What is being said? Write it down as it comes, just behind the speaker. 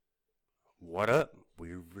What up? We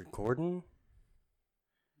recording?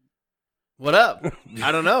 What up?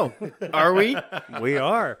 I don't know. Are we? We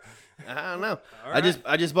are. I don't know. All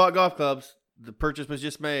I just bought golf clubs. The purchase was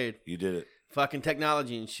just made. You did it. Fucking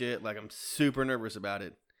technology and shit. Like, I'm super nervous about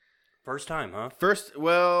it. First time, huh? First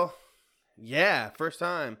time.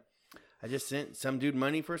 I just sent some dude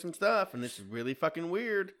money for some stuff, and this is really fucking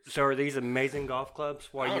weird. So are these amazing golf clubs?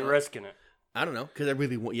 Why are you risking it? I don't know, because I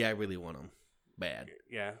really want them. Bad.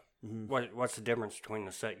 Yeah. Mm-hmm. What's the difference between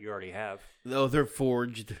the set you already have? Oh, they're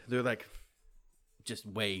forged. They're like just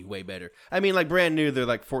way, way better. I mean, like brand new, they're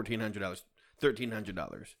like $1,400,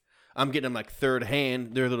 $1,300. I'm getting them like third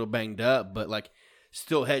hand. They're a little banged up, but like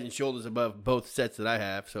still head and shoulders above both sets that I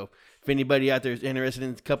have. So if anybody out there is interested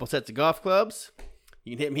in a couple sets of golf clubs,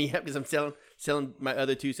 you can hit me up because I'm selling my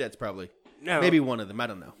other two sets probably. No, maybe one of them. I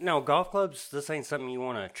don't know. No, golf clubs, this ain't something you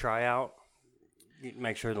want to try out. You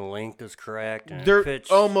make sure the length is correct. And They're it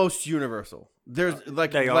fits. almost universal. There's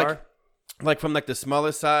They are? Like from like the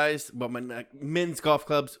smallest size, but men's golf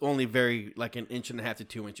clubs only vary like an inch and a half to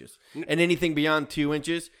 2 inches. And anything beyond 2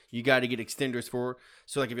 inches, you got to get extenders for.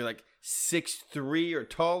 So like if you're like 6'3" or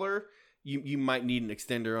taller, you might need an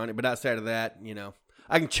extender on it. But outside of that,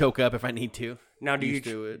 I can choke up if I need to. Now, do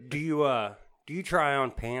you try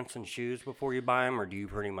on pants and shoes before you buy them, or do you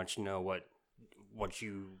pretty much know what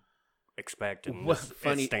you expect and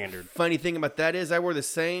it's standard? Funny thing about that is I wore the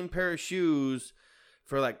same pair of shoes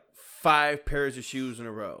for like 5 pairs of shoes in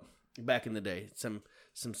a row back in the day. Some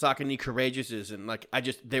Saucony Courageouses, and like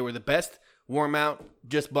they were the best. Wore them out,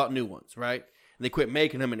 just bought new ones, right? And they quit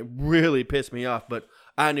making them, and it really pissed me off. But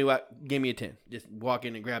I knew give me a 10. Just walk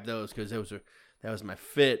in and grab those because that was my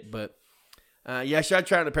fit. But I should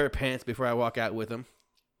try on a pair of pants before I walk out with them.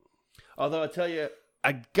 Although I tell you,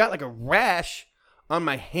 I got like a rash on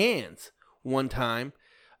my hands one time.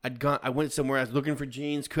 I went somewhere, I was looking for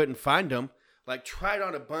jeans, couldn't find them. Like tried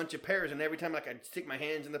on a bunch of pairs, and every time like I'd stick my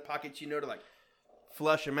hands in the pockets, to like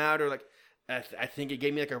flush them out, or like I think it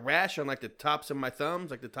gave me like a rash on like the tops of my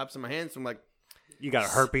thumbs, like the tops of my hands. I'm like, you got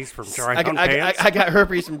herpes from trying on pants? I got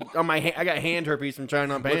herpes on my hand. I got hand herpes from trying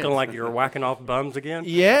on pants. Looking like you're whacking off bums again?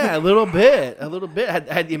 Yeah, a little bit.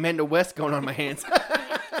 I had the Amanda West going on my hands.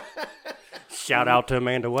 Shout out to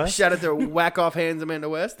Amanda West. Shout out to whack off hands Amanda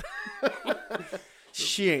West.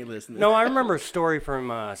 She ain't listening. No, I remember a story from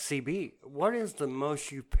CB. What is the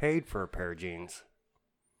most you paid for a pair of jeans?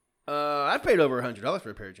 I paid over $100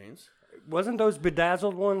 for a pair of jeans. Wasn't those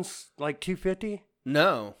bedazzled ones like $250?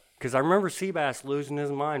 No. Because I remember Seabass losing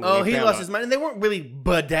his mind. Oh, he lost his mind. And they weren't really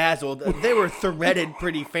bedazzled. They were threaded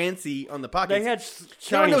pretty fancy on the pockets. They had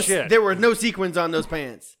shiny shit. There were no sequins on those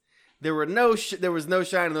pants. There was no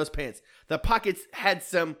shine in those pants. The pockets had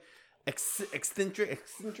some eccentric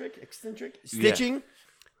stitching.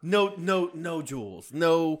 Yeah. No jewels.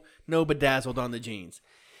 No bedazzled on the jeans.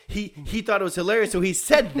 He thought it was hilarious, so he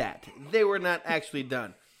said that. They were not actually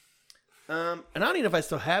done. And I don't even know if I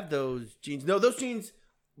still have those jeans. No, those jeans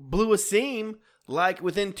blew a seam like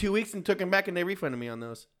within 2 weeks and took them back, and they refunded me on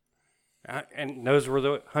those. And those were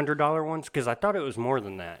the $100 ones? Because I thought it was more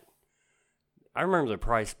than that. I remember the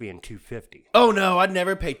price being $250. Oh no, I'd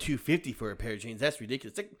never pay $250 for a pair of jeans. That's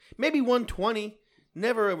ridiculous. Like maybe $120.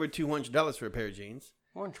 Never over $200 for a pair of jeans.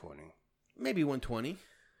 $120. Maybe $120.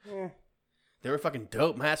 Yeah. They were fucking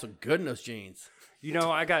dope. My ass looked good in those jeans.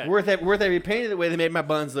 I got worth every penny the way they made my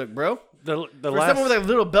buns look, bro. For someone with a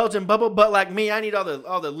little Belgian bubble butt like me, I need all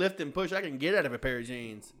the lift and push I can get out of a pair of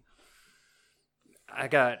jeans.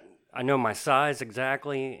 I know my size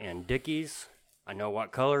exactly and Dickies. I know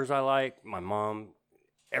what colors I like. My mom,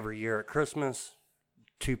 every year at Christmas,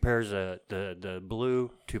 2 pairs of the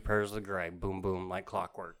blue, 2 pairs of the gray. Boom, boom, like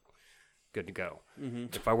clockwork. Good to go. Mm-hmm.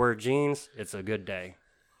 If I wear jeans, it's a good day.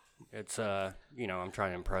 It's, I'm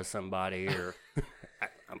trying to impress somebody, or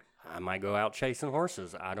I might go out chasing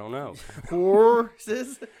horses. I don't know.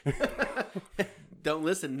 Horses? Don't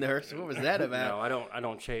listen, nurse. What was that about? No, I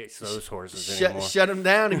don't chase those horses anymore. Shut them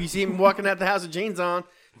down if you see him walking out the house with jeans on.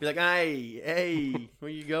 Be like, hey, where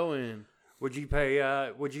you going? Would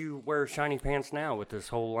you wear shiny pants now with this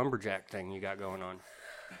whole lumberjack thing you got going on?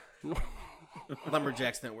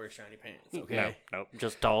 Lumberjacks don't wear shiny pants, okay? No,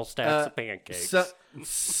 just tall stacks of pancakes.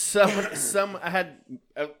 Some I had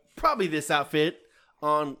probably this outfit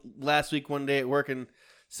on last week one day at work, and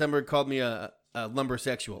somebody called me a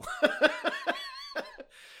lumbersexual.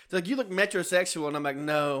 They're like, you look metrosexual, and I'm like,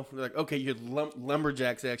 no. They're like, okay, you're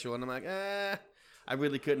lumberjack sexual, and I'm like, I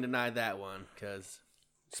really couldn't deny that one, because...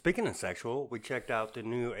 Speaking of sexual, we checked out the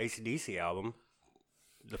new AC/DC album.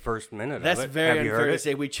 The first minute That's of it. very unfair to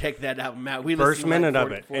say we checked that album out. We first minute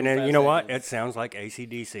of it. And then, you know what? Seconds. It sounds like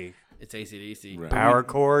AC/DC. It's AC/DC. Right. power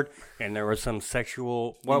chord, and there was some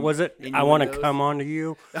sexual. What was it? I want to innuendos? come onto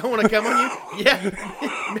you. I want to come on you? Yeah.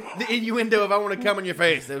 The innuendo of I want to come on your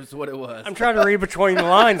face. That's what it was. I'm trying to read between the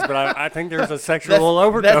lines, but I think there's a sexual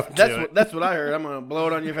overtone to it. That's what I heard. I'm going to blow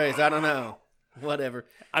it on your face. I don't know. Whatever.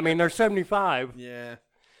 I mean, they're 75. Yeah.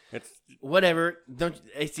 It's Whatever. Don't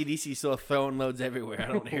AC/DC still throwing loads everywhere.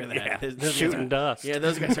 I don't hear that. yeah, Those guys shooting aren't- dust. Yeah,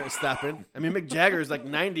 those guys aren't stopping. I mean, Mick Jagger's like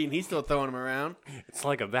 90 and he's still throwing them around. It's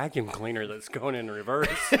like a vacuum cleaner that's going in reverse.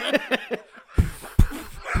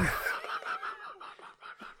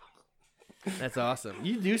 That's awesome.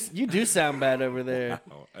 You do sound bad over there.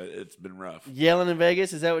 Oh, it's been rough. Yelling in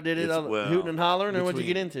Vegas, is that what did it? It's- All the well, hooting and hollering, or what'd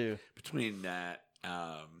you get between- into? Between that,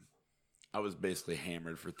 I was basically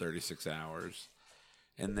hammered for 36 hours,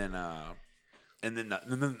 and then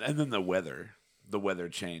the weather. The weather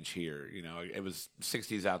change here, you know, it was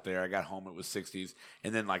 60s out there. I got home, it was 60s,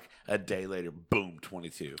 and then like a day later, boom,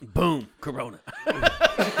 22. Boom, Corona.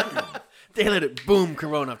 They let it boom,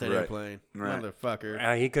 Corona off that Right. airplane. Right.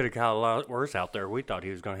 Motherfucker. He could have got a lot worse out there. We thought he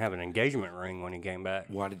was going to have an engagement ring when he came back.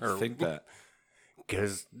 Why did you think that?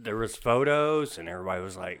 Because there was photos, and everybody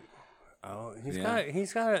was like, "Oh, he's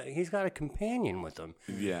got a companion with him."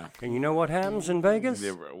 Yeah. And you know what happens in Vegas?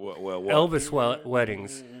 Yeah, well, Elvis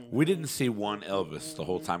weddings. we didn't see one Elvis the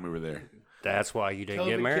whole time we were there. That's why you didn't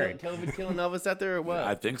get married. COVID killing Elvis out there or what?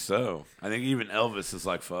 I think so. I think even Elvis is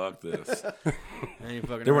like, fuck this. Ain't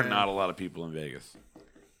fucking There were around. not a lot of people in Vegas.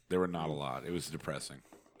 There were not a lot. It was depressing.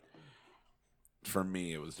 For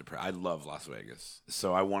me, it was depressing. I love Las Vegas,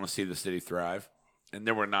 so I want to see the city thrive. And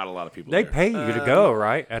there were not a lot of people They there. pay you to go,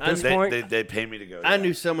 right? At this point, They pay me to go. I yeah.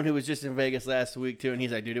 knew someone who was just in Vegas last week too, and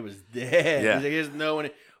he's like, "Dude, it was dead." Yeah. He's like, "There's no one,"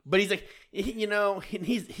 but he's like, you know,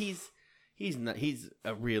 he's not. He's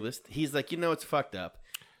a realist. He's like, you know, it's fucked up.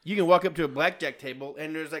 You can walk up to a blackjack table,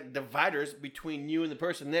 and there's like dividers between you and the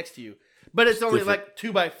person next to you, but it's only different.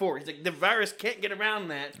 like 2x4. He's like, the virus can't get around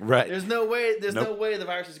that. Right. There's no way. There's no Nope. way the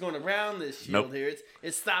virus is going around this shield Nope. here.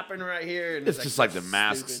 It's stopping right here. And It's just like the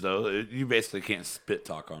masks, stupid. though. You basically can't spit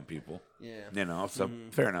talk on people. Yeah. You know, so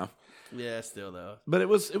fair enough. Yeah. Still though. But it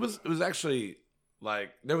was actually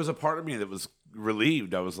like there was a part of me that was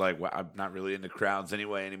relieved. I was like, well, I'm not really into crowds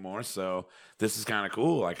anymore. So this is kind of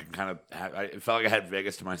cool. I can kind of I felt like I had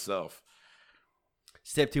Vegas to myself.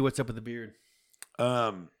 Step 2. What's up with the beard?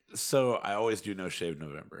 So I always do no shave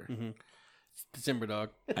November. December dog.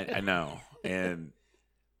 I know. And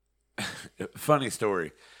funny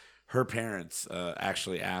story. Her parents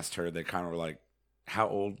actually asked her. They kind of were like, "How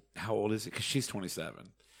old is it?" Because she's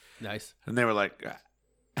 27. Nice. And they were like,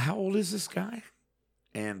 "How old is this guy?"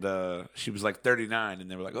 And she was like 39. And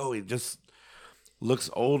they were like, "Oh, he just looks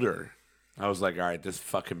older." I was like, "All right, this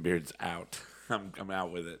fucking beard's out. I'm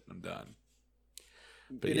out with it. I'm done."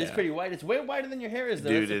 But It is pretty white. It's way whiter than your hair is, though.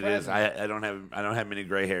 dude. That's It is. surprising. I don't have many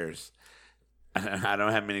gray hairs. I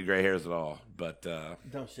don't have many gray hairs at all. But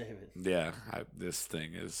Don't shave it. yeah, this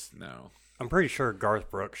thing is no. I'm pretty sure Garth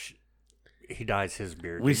Brooks, he dyes his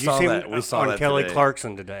beard. We Did you saw see that. him We saw on that Kelly today.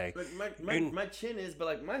 Clarkson today. Like my chin is, but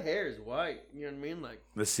like my hair is white. You know what I mean? Like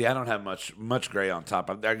Let's see. I don't have much gray on top.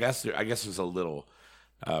 I guess there's a little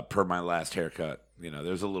per my last haircut. You know,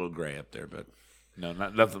 there's a little gray up there, but no,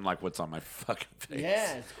 nothing like what's on my fucking face.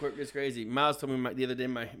 yeah, it's crazy. Miles told me the other day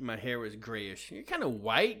my hair was grayish. You're kind of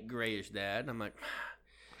white grayish, Dad. And I'm like,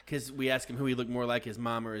 because we asked him who he looked more like, his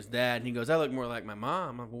mom or his dad, and he goes, I look more like my mom.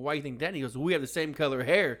 I'm like, well, why do you think that? And he goes, well, we have the same color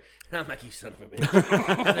hair. And I'm like, you son of a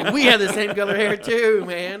bitch. Like, we have the same color hair too,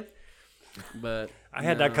 man. But I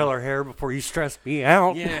had that color hair before you stressed me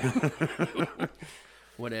out. yeah.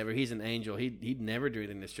 Whatever. He's an angel. He'd never do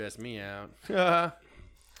anything to stress me out.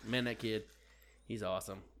 Man, that kid, he's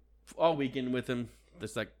awesome. All weekend with him,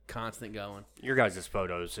 just like constant going. Your guys'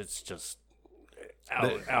 photos, it's just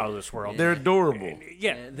out of this world. They're adorable.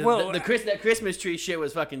 Yeah. The that Christmas tree shit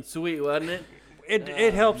was fucking sweet, wasn't it?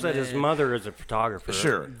 It helps that his mother is a photographer.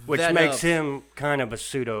 Sure. Which That makes helps. him kind of a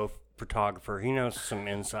pseudo photographer. He knows some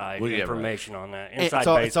inside Well, yeah, right. information on that. Inside It's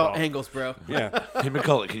all baseball. angles, bro. Yeah. Hey,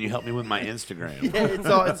 McCullough, can you help me with my Instagram? Yeah,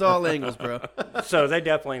 it's all angles, bro. So they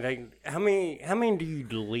definitely how many do you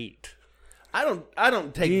delete? I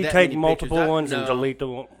don't take. Do you that take many multiple pictures. ones and No. delete the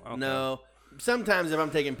one? Okay. No. Sometimes if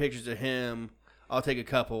I'm taking pictures of him, I'll take a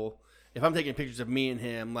couple. If I'm taking pictures of me and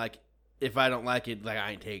him, like if I don't like it, like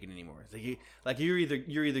I ain't taking it anymore. It's like you're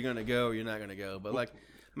either gonna go or you're not gonna go. But like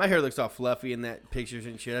my hair looks all fluffy in that pictures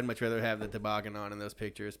and shit. I'd much rather have the toboggan on in those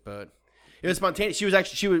pictures. But it was spontaneous.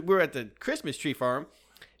 We were at the Christmas tree farm,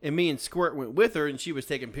 and me and Squirt went with her, and she was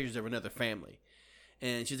taking pictures of another family.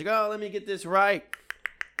 And she's like, "Oh, let me get this right.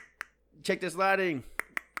 Check this lighting.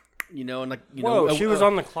 you know, and like, you Whoa, know, she was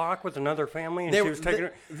on the clock with another family, and they she were- was taking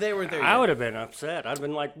her. they were there I yet. would have been upset. I'd have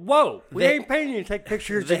been like, "Whoa, we They- ain't paying you to take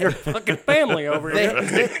pictures of your fucking family over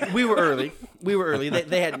here." we were early.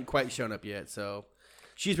 They hadn't quite shown up yet, so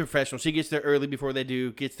she's professional. She gets there early before they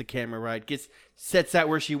do, gets the camera right, sets out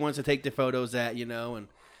where she wants to take the photos at, you know, and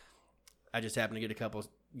I just happened to get a couple,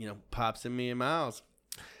 you know, pops in me and Miles.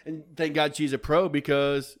 And thank God she's a pro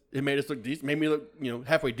because it made us look decent, made me look, you know,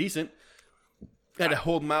 halfway decent. I had to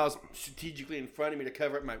hold Miles strategically in front of me to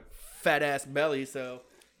cover up my fat ass belly, so,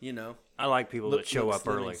 you know. I like people Look- that show look up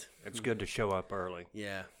early. slimmings. It's good to show up early.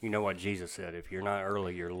 Yeah. You know what Jesus said: if you're not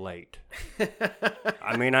early, you're late.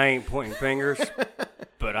 I mean, I ain't pointing fingers,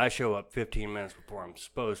 but I show up 15 minutes before I'm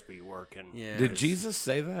supposed to be working. Yeah. Did Jesus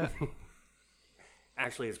say that?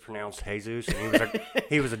 Actually, it's pronounced Jesus, and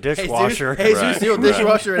he was a dishwasher. Jesus, the old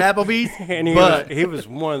dishwasher at Applebee's. And he was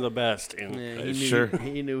one of the best. And Yeah, he knew, Sure.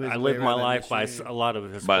 He knew his I way lived my around that life by machine. a lot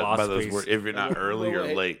of his by philosophies. those words, if you're not early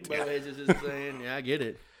or late. What Jesus is saying, yeah, I get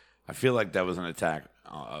it. I feel like that was an attack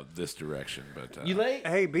of this direction, but You late?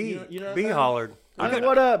 Hey, B, You know B what? hollered.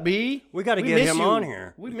 What up, B? we gotta get miss him you. on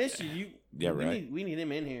here. We miss you. Yeah, right. We need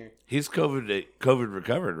him in here. he's COVID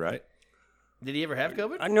recovered, right? Did he ever have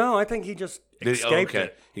COVID? No, I think he just escaped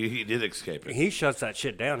it. He did escape it. He shuts that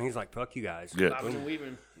shit down. He's like, "Fuck you guys." Good. Bobbing and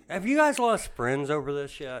weaving. Have you guys lost friends over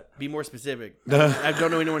this yet? Be more specific. I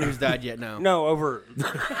don't know anyone who's died yet. No. No, over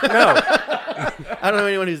I don't know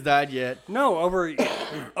anyone who's died yet. over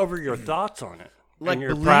your thoughts on it, Like and your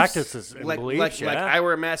beliefs, practices and like, beliefs. like yeah. I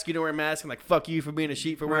wear a mask, you don't wear a mask, and like fuck you for being a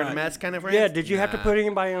sheep for wearing a Right. mask, kind of friends. Yeah, did you have to Nah. put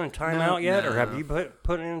anybody on a timeout yet, or have no. you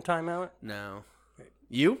put in a timeout? No.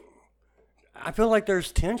 You? I feel like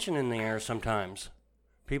there's tension in the air sometimes.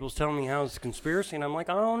 People's telling me how it's a conspiracy, and I'm like,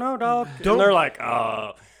 I don't know, dog. Don't- And they're like,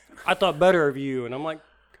 I thought better of you, and I'm like,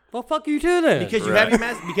 well, fuck you too then. Because you have your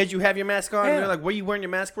mask. Because you have your mask on. Yeah. And they're like, "What are you wearing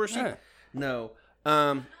your mask for?" Sheep? Yeah. No.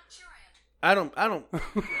 I don't.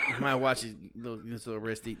 My watch is it's a little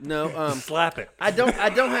wristy. No. Slap it. I don't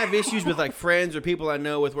have issues with like friends or people I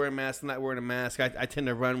know with wearing masks and not wearing a mask. I tend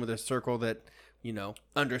to run with a circle that, you know,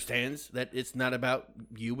 understands that it's not about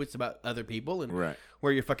you, it's about other people, and Right.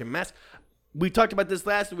 wear your fucking mask. We talked about this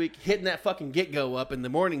last week, hitting that fucking get-go up in the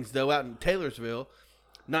mornings, though, out in Taylorsville.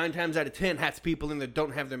 9 times out of 10, half the people in there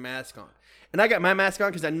don't have their mask on. And I got my mask on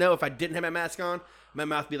because I know if I didn't have my mask on, my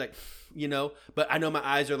mouth would be like, you know, but I know my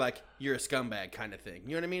eyes are like, you're a scumbag kind of thing.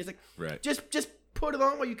 You know what I mean? It's like, Right. just put it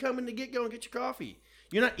on while you come in to get-go and get your coffee.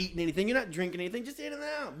 You're not eating anything. You're not drinking anything. Just in and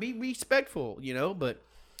out. Be respectful, you know, but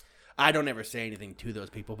I don't ever say anything to those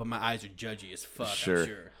people, but my eyes are judgy as fuck, Sure. I'm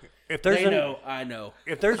sure. If there's They know, I know.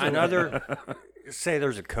 if there's another, say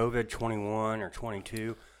there's a COVID 21 or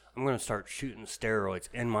 22, I'm gonna start shooting steroids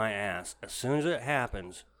in my ass as soon as it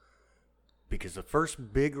happens, because the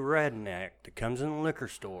first big redneck that comes in the liquor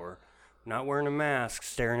store, not wearing a mask,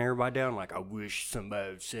 staring everybody down like, I wish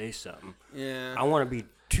somebody would say something. Yeah. I want to be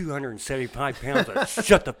 275 pounds. Like,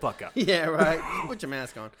 shut the fuck up. Yeah, right. Just put your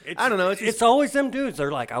mask on. I don't know. It's, just, It's always them dudes.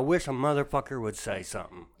 They're like, I wish a motherfucker would say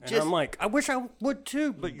something. And Just- I'm like, I wish I would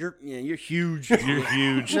too, but you're. yeah, you're huge. You're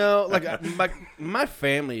huge. No, like my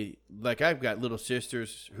family, like I've got little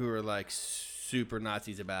sisters who are like super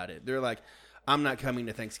Nazis about it. They're like, I'm not coming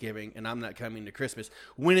to Thanksgiving and I'm not coming to Christmas.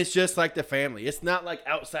 When it's just like the family, it's not like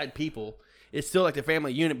outside people. It's still like the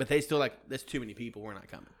family unit, but they still like, there's too many people. We're not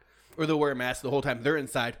coming. Or they'll wear a mask the whole time they're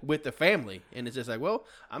inside with the family, and it's just like, well,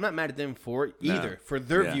 I'm not mad at them for it either. For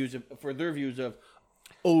their Yeah. views of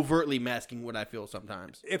overtly masking what I feel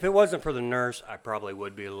sometimes. If it wasn't for the nurse, I probably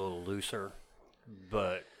would be a little looser.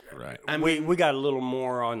 But Right. I we mean, got a little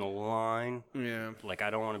more on the line. yeah. Like, I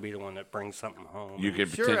don't want to be the one that brings something home. You could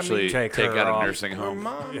Sure, I mean, potentially take take her out off. a nursing Or home.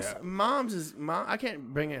 mom's I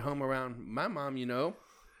can't bring it home around my mom, you know.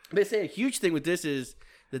 They say a huge thing with this is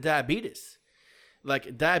the diabetes.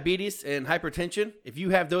 Like diabetes and hypertension, if you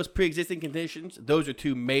have those pre-existing conditions, those are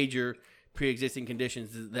two major pre-existing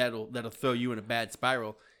conditions that'll throw you in a bad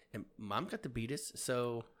spiral. And mom got diabetes,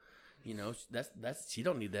 so you know that's she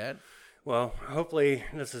don't need that. Well, hopefully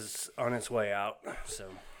this is on its way out. So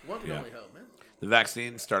One can only hope, man. The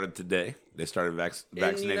vaccine started today. They started In the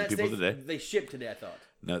vaccinating United people States, today. They shipped today, I thought.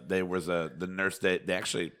 No, they was the nurse. They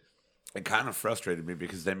actually, it kind of frustrated me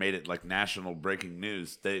because they made it like national breaking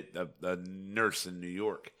news. A nurse in New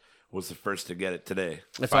York was the first to get it today.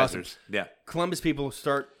 That's Pfizer's. awesome. Yeah, Columbus people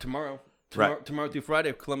start tomorrow. Right. Tomorrow through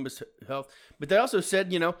Friday, Columbus Health. But they also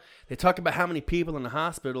said, you know, they talk about how many people in the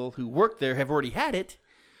hospital who work there have already had it.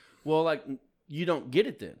 Well, like, you don't get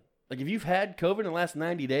it then. Like, if you've had COVID in the last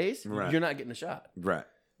 90 days, Right. you're not getting a shot. right.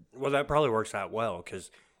 well, that probably works out well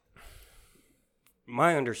because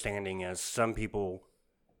my understanding is some people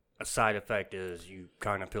a side effect is you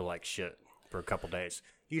kind of feel like shit for a couple days.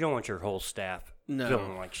 You don't want your whole staff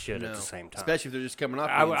feeling like shit at the same time. Especially if they're just coming off.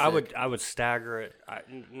 I would stagger it.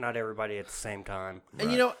 Not everybody at the same time.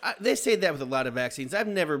 And they say that with a lot of vaccines. I've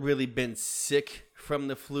never really been sick from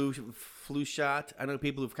the flu shot. I know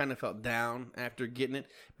people who've kind of felt down after getting it,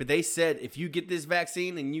 but they said if you get this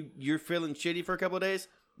vaccine and you're feeling shitty for a couple of days,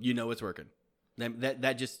 you know it's working.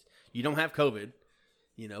 That just, you don't have COVID,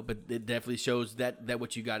 but it definitely shows that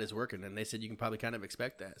what you got is working. And they said you can probably kind of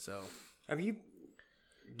expect that. So,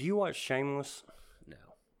 do you watch Shameless? No,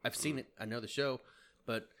 I've seen it. I know the show,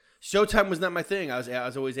 but Showtime was not my thing. I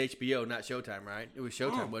was always HBO, not Showtime, right? It was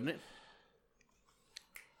Showtime, wasn't it?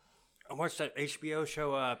 I watched that HBO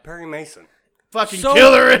show, Perry Mason. Fucking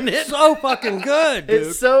killer in it. So fucking good, dude.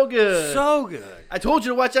 It's so good. So good. I told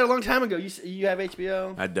you to watch that a long time ago. You have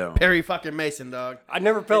HBO? I don't. Perry fucking Mason, dog. I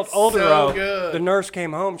never felt It's older. so good. The nurse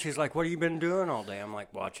came home. She's like, "What have you been doing all day?" I'm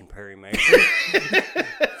like, "Watching Perry Mason."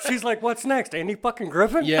 She's like, "What's next? Andy fucking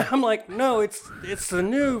Griffin?" Yeah. I'm like, "No, it's the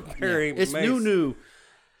new Perry It's Mason." new.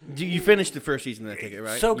 You finished the first season, I take it,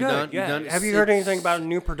 right? So You good. done? Yeah. You done? Have you heard anything about a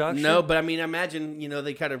new production? No, but I mean, imagine,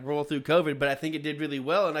 they kind of roll through COVID, but I think it did really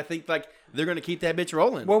well, and I think, they're going to keep that bitch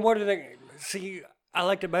rolling. Well, what do they see? I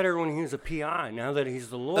liked it better when he was a PI. Now that he's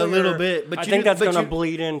the lawyer, A little bit, but I you think knew- that's but going to you-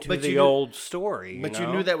 bleed into but the you knew- old story. But you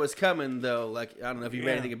you knew that was coming, though. I don't know if you read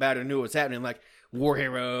Yeah. anything about it or knew what was happening. War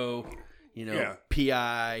Hero, Yeah.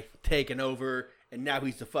 PI, taking over, and now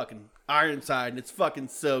he's the fucking Ironside, and it's fucking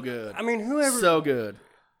so good. I mean, whoever So good.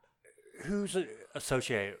 who's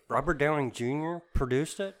associated, Robert Downing Jr.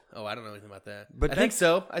 produced it. Oh, I don't know anything about that. But I think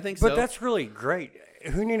so. But that's really great.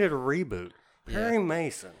 Who needed a reboot? Perry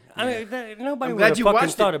Mason. I mean, nobody I'm would glad have you fucking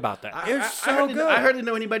watched thought it. about that. I It's so hardly, good. I hardly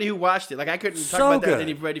know anybody who watched it. I couldn't talk So about that good. with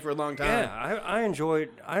anybody for a long time. Yeah, I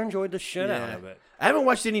enjoyed the shit out of it. I haven't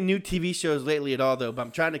watched any new TV shows lately at all, though. But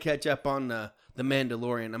I'm trying to catch up on The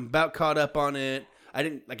Mandalorian. I'm about caught up on it. I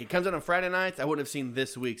didn't it comes out on Friday nights. I wouldn't have seen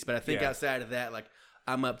this week's, but I think outside of that,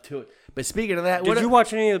 I'm up to it. But speaking of that, Did you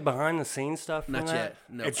watch any of the behind the scenes stuff? From Not that? yet.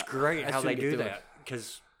 No, It's great I how they shouldn't get do through that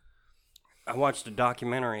because I watched a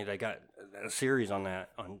documentary. They got a series on that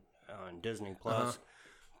on Disney Plus,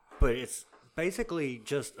 but it's basically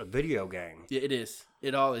just a video game. Yeah, it is.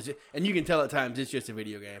 It all is, and you can tell at times it's just a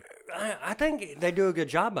video game. I think they do a good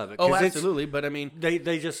job of it. Oh, 'cause absolutely. But I mean, they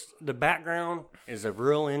just the background is a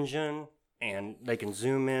real engine, and they can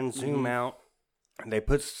zoom in, zoom out. And they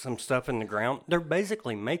put some stuff in the ground. They're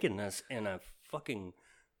basically making this in a fucking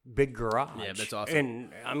big garage. Yeah, that's awesome. And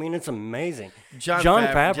I mean, it's amazing. John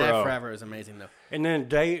Favreau. Jeff Favreau is amazing, though. And then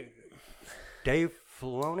Dave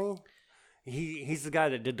Filoni, he's the guy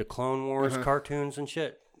that did the Clone Wars cartoons and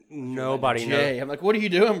shit. Nobody knows. Jay, I'm like, what are you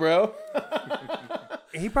doing, bro?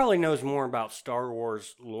 He probably knows more about Star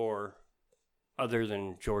Wars lore other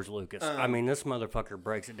than George Lucas. I mean, this motherfucker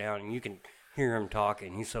breaks it down, and you can hear him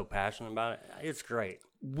talking. He's so passionate about it. It's great.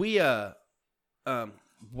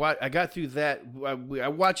 I got through that. I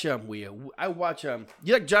watch you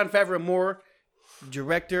like John Favreau more,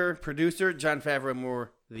 director, producer. John Favreau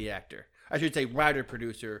more, the actor. I should say writer,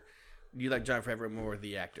 producer. You like John Favreau more,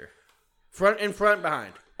 the actor. Front,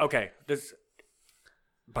 behind. Okay, this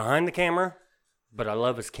behind the camera, but I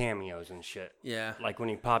love his cameos and shit. Yeah. Like when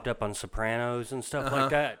he popped up on Sopranos and stuff like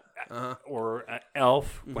that, or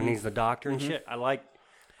Elf when he's the doctor and shit. I like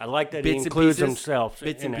that Bits he and includes pieces? himself.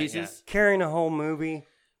 Bits in and it, yeah. pieces? Carrying a whole movie.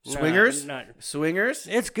 Swingers? Not- Swingers?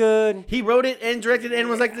 it's good. He wrote it and directed it and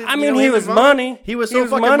was like, I mean, he was money. He was He so was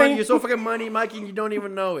fucking money. money. You're so fucking money, Mikey, and you don't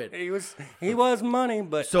even know it. He was money,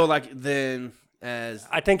 but So then, as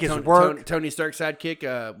I think his work. Tony Stark's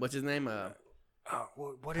sidekick, what's his name?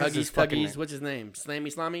 What is his Huggies, fucking Tuggies. name? What's his name?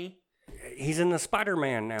 Slammy, Slammy. He's in the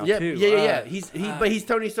Spider-Man now Yeah, too. yeah. But he's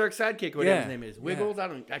Tony Stark's sidekick. Whatever yeah, his name is. Wiggles. I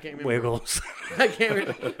can't remember. Wiggles. I can't.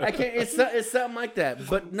 It's something like that.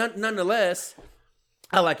 But nonetheless,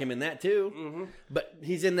 I like him in that too. Mm-hmm. But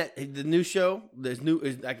he's in the new show.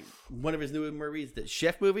 One of his new movies, the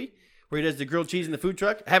Chef movie, where he does the grilled cheese in the food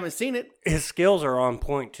truck. I haven't seen it. His skills are on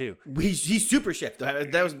point too. He's super chef.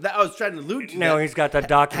 That I was trying to allude to. Now that. he's got that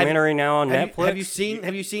documentary now on Netflix.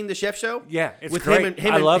 Have you seen the Chef Show? Yeah, it's with great.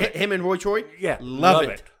 him I love it. Him and Roy Choi. Yeah, love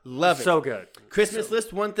it. Love it. So good. Christmas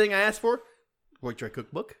list. One thing I asked for: Roy Choi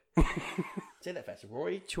cookbook. Say that faster.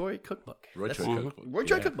 Roy Choi cookbook. Roy That's Choi what- cookbook. Roy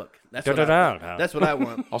Choi cookbook. That's Da-da-da. that's what I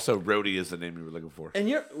want. Also, Rhodey is the name you were looking for.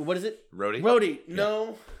 And what is it? Rhodey? Rhodey.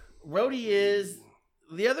 No, Rhodey is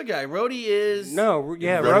the other guy. Rhodey is No,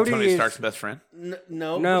 yeah, Rhodey, Rhodey Tony is Stark's best friend. No,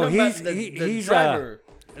 No, we're talking he's- about the he's, driver.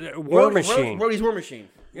 War Machine. Rhodey's War Machine.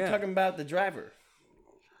 Yeah. We're talking about the driver.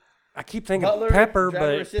 I keep thinking Butler, Pepper, driver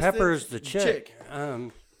but assistant, Pepper's the chick. chick.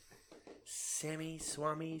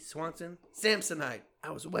 Swanson? Samsonite.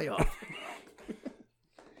 I was way off.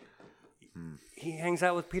 He hangs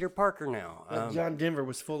out with Peter Parker now. John Denver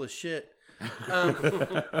was full of shit.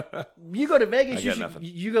 You go to Vegas.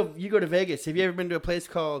 You go to Vegas. Have you ever been to a place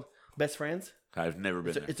called Best Friends? I've never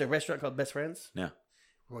been there. It's a restaurant called Best Friends. Yeah.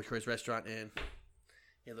 Roy Chris restaurant, and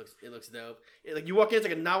it looks dope. Like you walk in, it's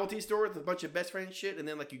like a novelty store with a bunch of Best Friends shit, and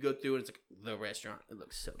then like you go through and it's like the restaurant. It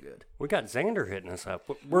looks so good. We got Xander hitting us up.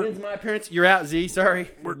 When's my appearance? You're out, Z. Sorry,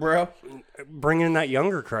 bro. Bringing in that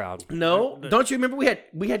younger crowd. No, don't you remember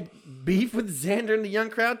we had beef with Xander and the young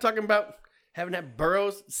crowd talking about having that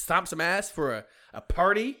Burroughs stomp some ass for a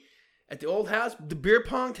party at the old house, the beer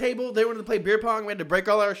pong table. They wanted to play beer pong. We had to break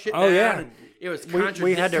all our shit down. Oh, yeah. And it was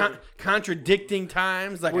We had to- contradicting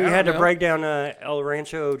times. Like We I had to don't know. break down El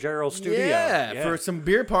Rancho Gerald studio. Yeah, for some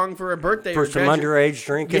beer pong for a birthday. For or some underage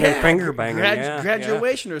drinking and finger banging.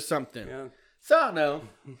 graduation or something. Yeah. So no,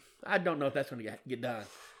 I don't know if that's going to get done.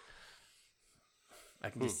 I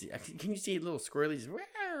can just see. Can you see little squirrelies?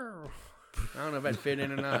 I don't know if that fit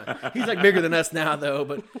in or not. He's like bigger than us now, though,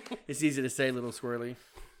 but it's easy to say little squirrely.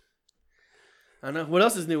 I don't know. What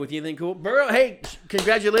else is new with you? Anything cool? Burrow, hey,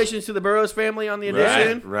 congratulations to the Burrows family on the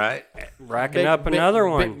addition. Right. Racking up another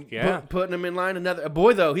one. Putting him in line. A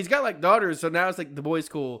boy, though. He's got like daughters, so now it's like the boys'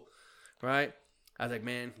 school, right? I was like,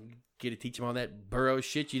 man, get to teach him all that Burrow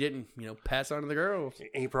shit you didn't, pass on to the girls.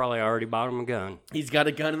 He probably already bought him a gun. He's got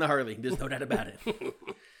a gun in the Harley. There's no doubt about it.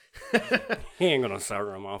 He ain't going to start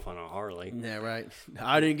him off on a Harley. Yeah, right.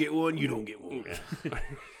 I didn't get one. You don't get one.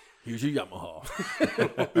 Here's your Yamaha.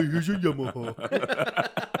 Here's your Yamaha.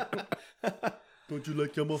 Don't you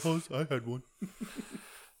like Yamahas? I had one.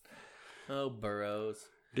 Oh, Burroughs.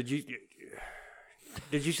 Did you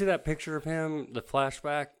see that picture of him, the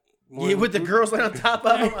flashback? Yeah, with the girls laying on top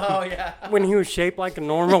of him? Oh, yeah. When he was shaped like a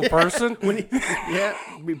normal person?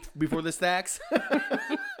 Before the stacks.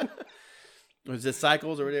 Was it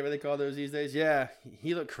cycles or whatever they call those these days? Yeah,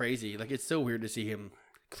 he looked crazy. Like, it's so weird to see him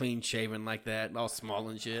clean shaven like that, all small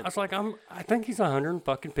and shit. I was like, I think he's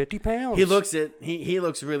 150 pounds. He looks it. He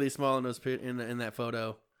looks really small in those in that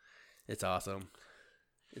photo. It's awesome.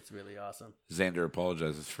 It's really awesome. Xander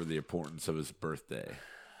apologizes for the importance of his birthday.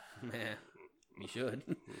 Man, you should.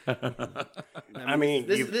 I mean,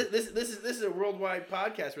 this is a worldwide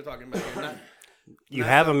podcast we're talking about. Not, you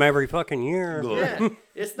have him every fucking year. yeah,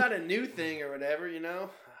 it's not a new thing or whatever,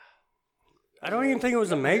 I don't even think it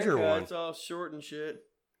was a major one. It's all short and shit.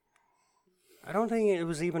 I don't think it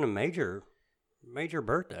was even a major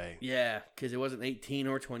birthday. Yeah, because it wasn't 18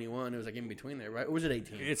 or 21. It was like in between there, right? Or was it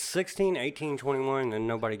 18? It's 16, 18, 21, and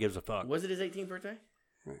nobody gives a fuck. Was it his 18th birthday?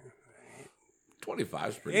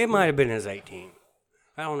 25's pretty It cool. might have been his 18.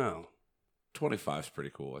 I don't know. 25's pretty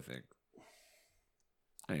cool, I think.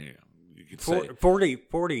 Hey, you could say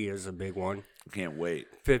 40 is a big one. can't wait.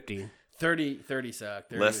 50. 30 suck.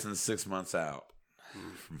 30. Less than 6 months out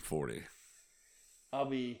from 40. I'll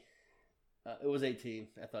be... it was 18.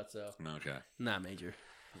 I thought so. Okay. Not major.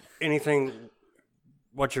 Anything...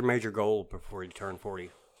 What's your major goal before you turn 40?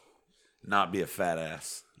 Not be a fat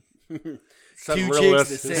ass. Something Two chicks at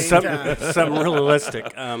the same time. Something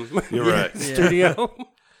realistic. You're right. Studio.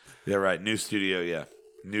 Yeah, right. New studio, yeah.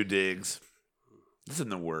 New digs. This is in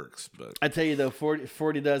the works, but I tell you though,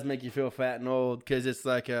 40 does make you feel fat and old because it's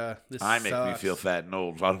like this. I make me sucks. feel fat and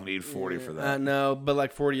old. I don't need 40 for that. No, but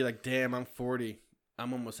like 40, you're like, damn, I'm 40.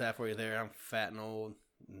 I'm almost halfway there. I'm fat and old.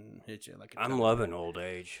 Hit you like a I'm ton. loving old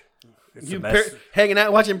age. It's the You best. hanging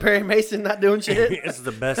out watching Perry Mason, not doing shit. It's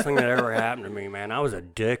the best thing that ever happened to me, man. I was a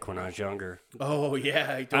dick when I was younger. Oh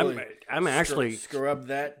yeah, I totally. I'm actually screw up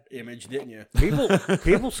that image, didn't you?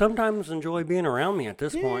 people sometimes enjoy being around me at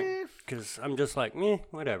this point because I'm just like,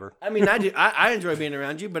 whatever. I mean, I do. I enjoy being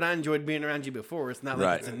around you, but I enjoyed being around you before. It's not like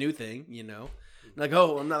Right. it's a new thing, Like,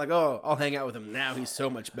 I'm not like, I'll hang out with him now. He's so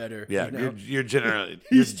much better. Yeah, you're generally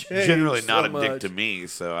He's generally changed not so a dick much. to me,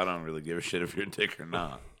 so I don't really give a shit if you're a dick or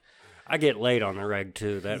not. I get laid on the reg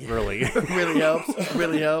too. That really, really helps.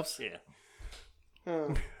 Really helps. yeah.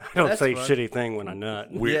 Oh, I don't that's say fun. shitty thing when I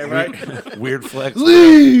nut. Weird, Yeah, right. Weird flex.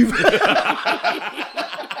 Leave.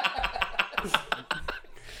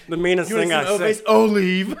 The meanest You thing want I to say. see Oh,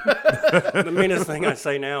 leave. The meanest thing I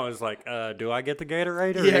say now is like, do I get the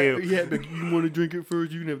Gatorade or you? Yeah, but you want to drink it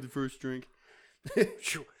first? You can have the first drink.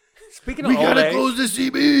 Speaking of We old gotta age, close the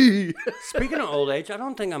CB. speaking of old age, I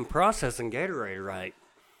don't think I'm processing Gatorade right.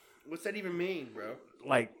 What's that even mean, bro?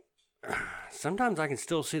 Like, sometimes I can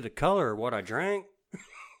still see the color of what I drank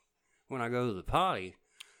when I go to the potty.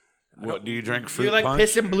 What do you drink? Fruit You like punch?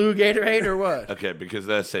 pissing blue Gatorade or what? Okay, because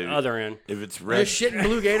that's a Other end. if it's You're red. shitting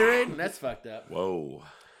blue Gatorade? That's fucked up. Whoa.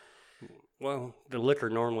 Well, the liquor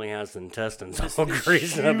normally has the intestines all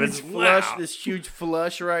greased up. It's flush, wow. this huge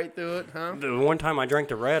flush right through it, huh? The one time I drank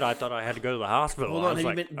the red, I thought I had to go to the hospital. Hold I on, was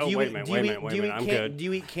have like, you been? oh, Do you wait a eat? minute, Do wait a you minute, eat? wait Do a you minute. eat? I'm good. Do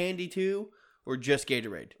you eat candy too, or just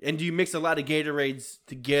Gatorade? And do you mix a lot of Gatorades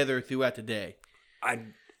together throughout the day?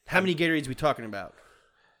 How many Gatorades we talking about?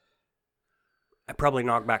 I probably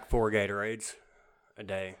knock back 4 Gatorades a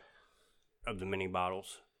day of the mini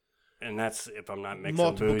bottles. And that's if I'm not mixing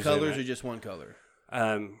Multiple booze colors in or it. just one color?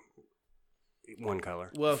 One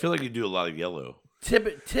color. Well, I feel like you do a lot of yellow.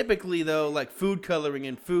 typically though, like food coloring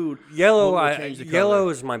and food, Yellow, will change the yellow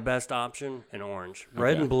color. is my best option, and orange.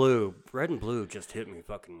 Red and blue just hit me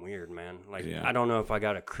fucking weird, man. Like Yeah. I don't know if I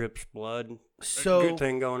got a Crips blood So good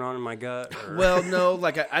thing going on in my gut. Or... well, no,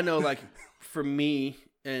 like I know, like for me,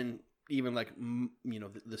 and even like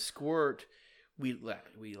the squirt, we like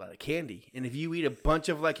a lot of candy, and if you eat a bunch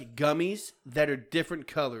of like gummies that are different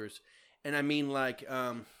colors, and I mean like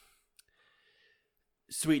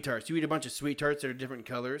sweet tarts, you eat a bunch of sweet tarts that are different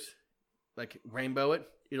colors, like rainbow it,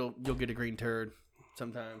 you'll get a green turd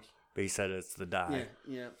sometimes. But he said it's the dye.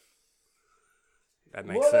 Yeah. That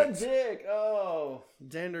makes What sense. a dick! Oh,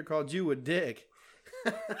 Xander called you a dick.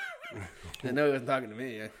 I know he wasn't talking to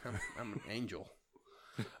me. I'm an angel.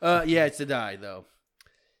 Yeah, it's a dye though.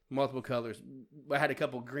 Multiple colors. I had a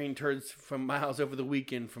couple green turds from Miles over the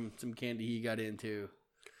weekend from some candy he got into.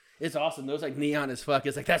 It's awesome. Those like neon as fuck.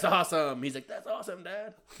 It's like, that's awesome. He's like, that's awesome,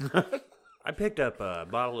 Dad. I picked up a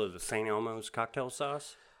bottle of the St. Elmo's cocktail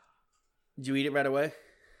sauce. Did you eat it right away?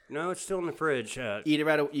 No, it's still in the fridge. Eat it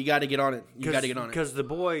right away. You got to get on it. You got to get on it. Because the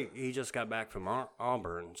boy, he just got back from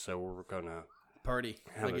Auburn, so we're going to Party.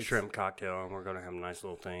 have Like a it's- shrimp cocktail, and we're going to have a nice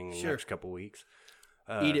little thing in the Sure. next couple weeks.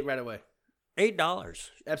 Eat it right away. $8.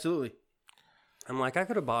 Absolutely. I'm like, I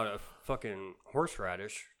could have bought a fucking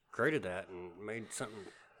horseradish, grated that, and made something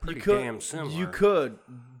pretty You could. damn similar. You could.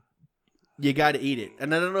 You got to eat it.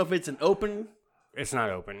 And I don't know if it's an open. It's not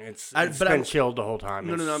open. It's But been I'm- chilled the whole time.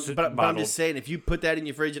 No, It's but I'm bottled. just saying, if you put that in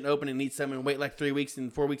your fridge and open and eat some and wait like 3 weeks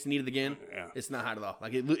and 4 weeks and eat it again, Yeah. it's not hot at all.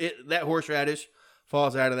 Like that horseradish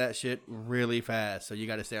falls out of that shit really fast. So you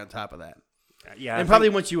got to stay on top of that. Yeah, And probably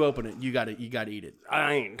once you open it, you got to eat it.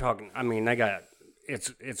 I ain't talking. I mean, they got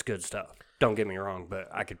it's good stuff. Don't get me wrong, but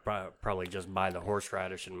I could probably just buy the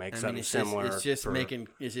horseradish and make something similar. It's just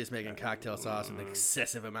making cocktail sauce with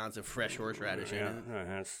excessive amounts of fresh horseradish in Yeah, it.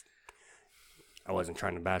 that's. I wasn't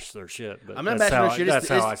trying to bash their shit, but I'm not that's bashing how their shit. That's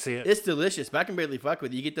how I see it. It's delicious, but I can barely fuck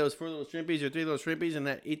with it. You get those 4 little shrimpies or 3 little shrimpies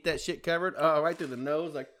and eat that shit covered, right through the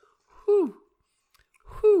nose, like, whew.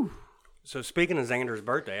 So speaking of Xander's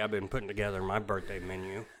birthday, I've been putting together my birthday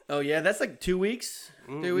menu. Oh yeah, that's like 2 weeks,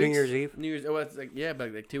 3 New weeks. Year's Eve. New Year's. Oh, it's like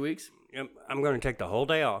but like 2 weeks. Yep, I'm going to take the whole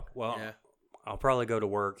day off. Well, Yeah. I'll probably go to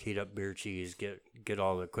work, heat up beer cheese, get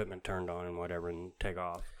all the equipment turned on and whatever, and take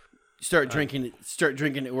off. Start drinking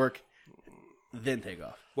at work, then take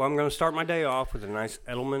off. Well, I'm going to start my day off with a nice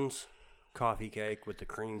Edelman's coffee cake with the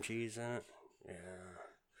cream cheese in it.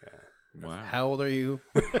 Yeah. Wow. How old are you?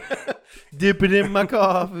 Dip it in my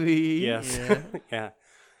coffee. Yes. Yeah.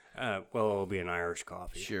 Yeah. Well, it'll be an Irish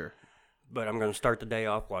coffee. Sure. But I'm going to start the day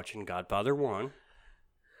off watching Godfather 1.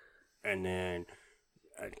 And then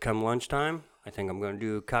come lunchtime, I think I'm going to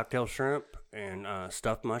do cocktail shrimp and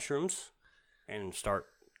stuffed mushrooms and start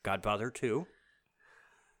Godfather 2.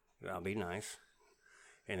 That'll be nice.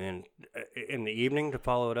 And then in the evening to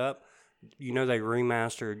follow it up, you know they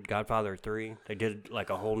remastered Godfather 3? They did like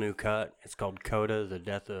a whole new cut. It's called Coda, The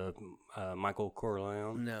Death of Michael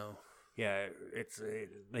Corleone. No. Yeah,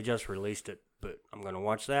 they just released it, but I'm going to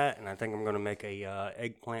watch that, and I think I'm going to make a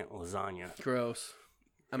eggplant lasagna. Gross.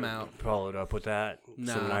 I'm out. Follow it up with that.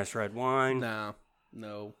 Nah. Some nice red wine.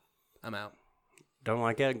 No. I'm out. Don't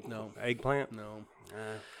like eggplant? No.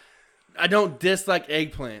 Uh, I don't dislike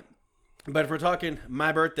eggplant, but if we're talking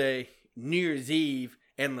my birthday, New Year's Eve,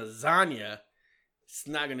 and lasagna, it's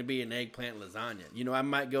not going to be an eggplant lasagna. You know, I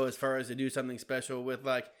might go as far as to do something special with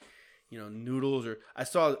like, noodles, or I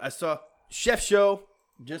saw Chef Show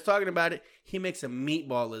just talking about it. He makes a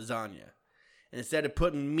meatball lasagna. And instead of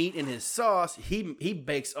putting meat in his sauce, he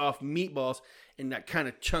bakes off meatballs and that kind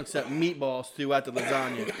of chunks up meatballs throughout the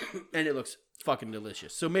lasagna, and it looks fucking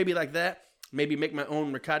delicious. So maybe like that. Maybe make my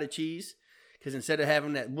own ricotta cheese, because instead of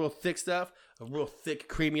having that real thick stuff, a real thick,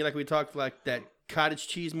 creamy, like we talked, like that cottage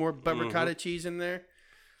cheese, more but ricotta cheese in there.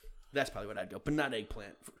 That's probably what I'd go, but not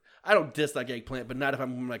eggplant. I don't dislike eggplant, but not if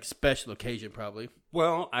I'm like special occasion, probably.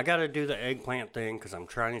 well, I got to do the eggplant thing because I'm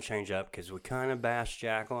trying to change up because we kind of bashed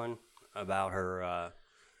Jacqueline about her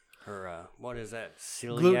what is that?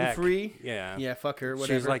 Celiac? Gluten-free? Yeah. Yeah, fuck her,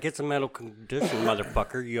 whatever. She's like, it's a medical condition,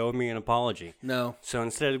 motherfucker. You owe me an apology. No. So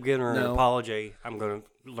instead of giving her an No. apology, I'm going to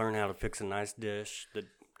learn how to fix a nice dish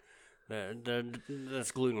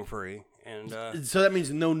that's gluten free. And So that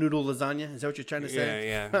means no noodle lasagna? Is that what you're trying to say?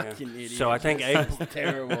 yeah. Fucking idiot. So I think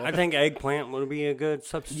Terrible. I think eggplant would be a good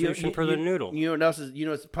substitution for the noodle. You know what else is? You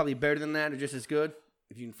know it's probably better than that or just as good?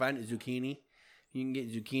 If you can find it, zucchini. You can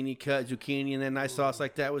get cut zucchini and then nice sauce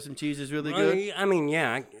like that with some cheese is really good. I mean,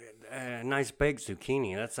 yeah, a nice baked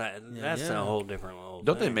zucchini. That's a whole different level.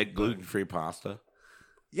 Don't they make gluten-free pasta?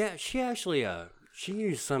 Yeah, she actually she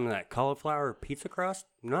used some of that cauliflower pizza crust.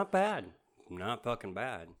 Not bad, not fucking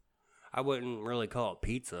bad. I wouldn't really call it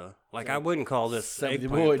pizza. Like I wouldn't call this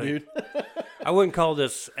eggplant thing. Dude. I wouldn't call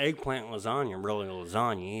this eggplant lasagna really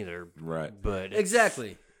lasagna either. Right. But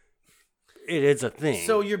Exactly. It is a thing.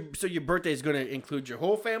 So your birthday is going to include your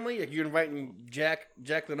whole family? Like you're inviting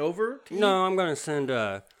Jacqueline over? To no, I'm gonna send.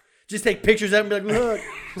 Just take pictures of them and be like,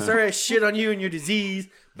 look, sorry I shit on you and your disease,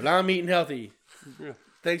 but I'm eating healthy.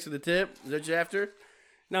 Thanks for the tip. Is that what you're after?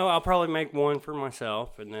 No, I'll probably make one for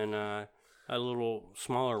myself, and then a little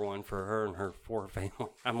smaller one for her and her 4 family.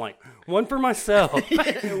 I'm like, one for myself,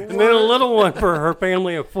 and then a little one for her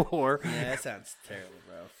family of 4. Yeah, that sounds terrible,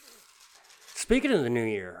 bro. Speaking of the new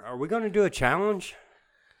year, are we going to do a challenge?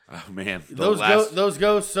 Oh man, Those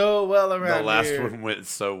go so well around the last here. one went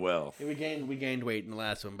so well. We gained weight in the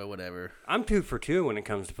last one, but whatever. I'm 2 for 2 when it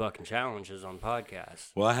comes to fucking challenges on podcasts.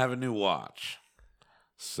 Well, I have a new watch,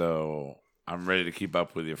 so I'm ready to keep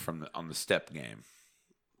up with you on the step game.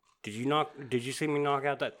 Did you see me knock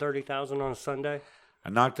out that 30,000 on a Sunday? I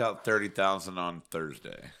knocked out 30,000 on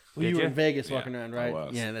Thursday. Well, you were in Vegas walking Yeah, around, I right?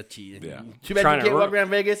 was. Yeah, that's cheating. Yeah. Too bad Trying you to can't walk around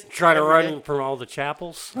Vegas. Try to every run day. from all the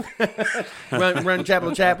chapels. run chapel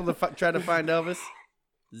to chapel to try to find Elvis.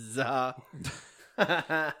 Zah.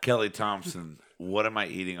 Kelly Thompson, what am I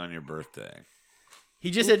eating on your birthday?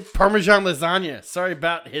 He just said Parmesan lasagna. Sorry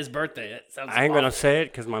about his birthday. That sounds I ain't awful. gonna say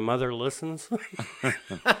it because my mother listens.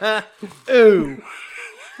 Ooh.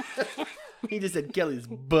 He just said Kelly's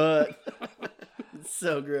butt. It's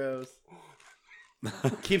so gross.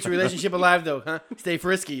 Keeps the relationship alive, though, huh? Stay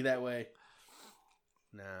frisky that way.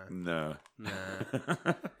 Nah.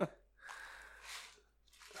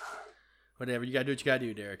 Whatever. You gotta do what you gotta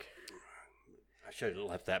do, Derek. I should have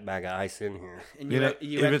left that bag of ice in here. And If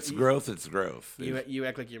it's growth, it's growth. You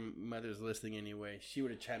act like your mother's listening anyway. She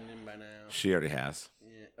would have chimed in by now. She already has. Yeah.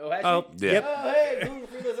 Oh, actually? Yeah. Yep. Oh, hey,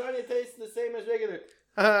 gluten-free lasagna tastes the same as regular.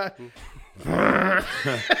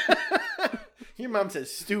 Your mom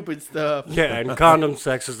says stupid stuff. Yeah, and condom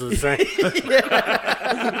sex is the same.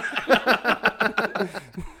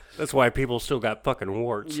 That's why people still got fucking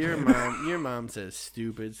warts. Your mom says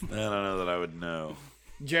stupid stuff. I don't know that I would know.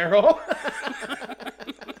 Gerald.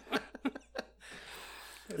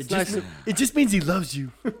 It's It just means he loves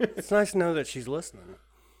you. It's nice to know that she's listening.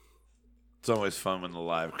 It's always fun when the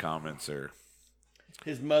live comments are.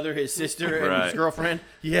 His mother, his sister, and Right. his girlfriend.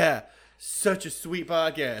 Yeah. Such a sweet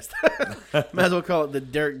podcast. Might as well call it the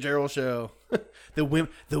Derek Gerald Show.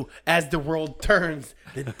 As the world turns,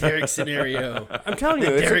 the Derek scenario. I'm telling you,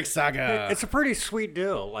 The it's Derek saga. it's a pretty sweet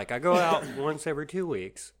deal. Like, I go out once every 2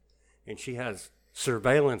 weeks, and she has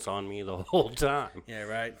surveillance on me the whole time. Yeah,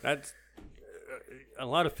 right. That's a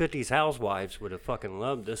lot of 50s housewives would have fucking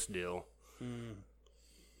loved this deal.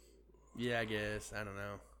 Yeah, I guess. I don't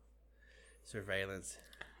know. Surveillance.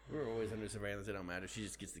 We're always under surveillance. It don't matter. She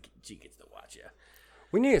gets to watch you.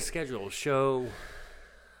 We need to schedule a show.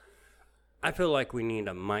 I feel like we need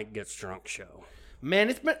a Mike Gets Drunk show. Man,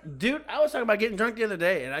 it's been, dude. I was talking about getting drunk the other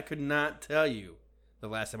day, and I could not tell you the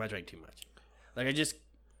last time I drank too much. Like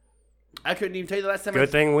I couldn't even tell you the last time. Good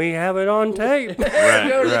thing we have it on tape.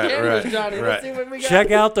 Right.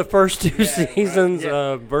 Check out the first 2 seasons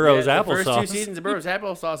of Burroughs The applesauce. first 2 seasons of Burroughs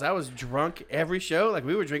applesauce. I was drunk every show. Like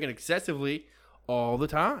we were drinking excessively all the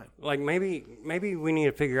time. Like maybe we need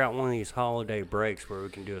to figure out one of these holiday breaks where we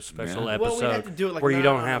can do a special Yeah. episode Well, we have to do it like where you not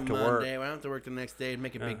don't on have a to Monday. work. We don't have to work the next day and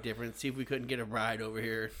make a big difference. See if we couldn't get a ride over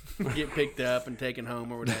here, get picked up and taken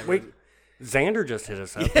home or whatever. Xander just hit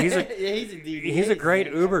us up. He's a he's a dude. he's a great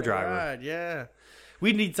He's Uber a driver. ride, yeah.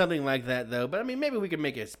 We need something like that though. But I mean, maybe we could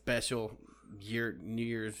make a special New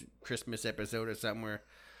Year's, Christmas episode or something where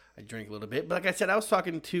I drink a little bit. But like I said, I was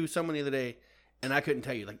talking to someone the other day, and I couldn't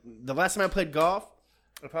tell you. Like the last time I played golf,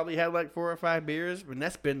 I probably had like 4 or 5 beers, and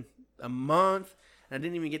that's been a month, and I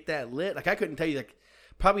didn't even get that lit. Like I couldn't tell you. Like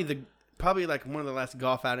probably like one of the last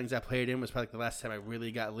golf outings I played in was probably like the last time I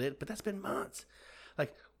really got lit. But that's been months.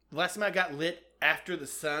 Like the last time I got lit after the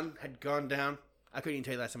sun had gone down, I couldn't even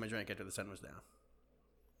tell you the last time I drank after the sun was down.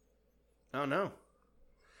 I don't know.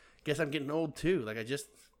 Guess I'm getting old too. Like I just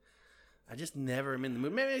never am in the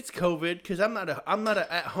mood. Maybe it's COVID because I'm not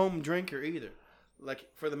a at home drinker either. Like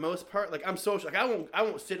for the most part, like I'm social. Like I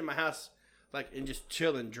won't sit in my house like and just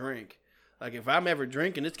chill and drink. Like if I'm ever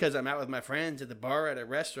drinking, it's because I'm out with my friends at the bar at a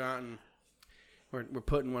restaurant and we're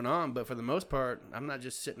putting one on. But for the most part, I'm not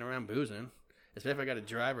just sitting around boozing. Especially if I got to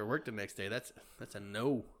drive or work the next day. That's a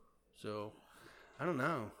no. So I don't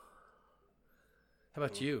know. How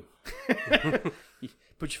about you? You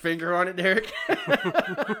put your finger on it, Derek.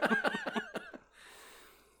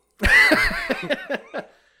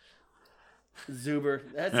 Zuber.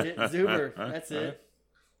 That's it. Zuber. That's it.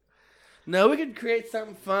 No, we could create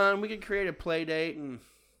something fun. We could create a play date and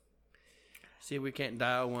see if we can't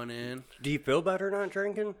dial one in. Do you feel better not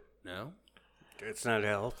drinking? No. It's not a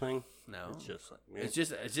health thing. No. It's just like, It's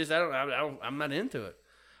just I'm not into it.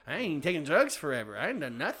 I ain't even taking drugs forever. I ain't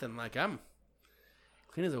done nothing. Like I'm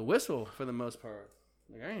clean as a whistle for the most part.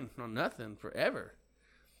 Like I ain't on nothing forever.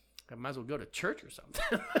 I might as well go to church or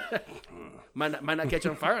something. might not catch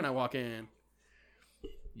on fire when I walk in.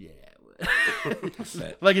 Yeah.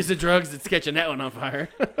 Like it's the drugs that's catching that one on fire.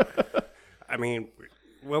 I mean,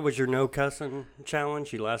 what was your no cussing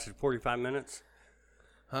challenge? You lasted 45 minutes.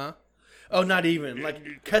 Huh? Oh, not even.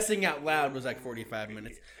 Like cussing out loud was like 45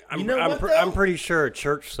 minutes. I'm pretty sure a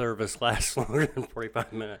church service lasts longer than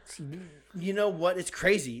 45 minutes. You know what? It's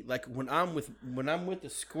crazy. Like when I'm with the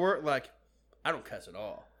squirt, like I don't cuss at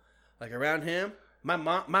all. Like around him, my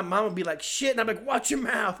mom would be like, "Shit," and I'm like, "Watch your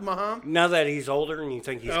mouth, Mom." Now that he's older and you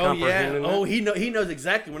think he's Oh yeah. comprehending Oh, it? he knows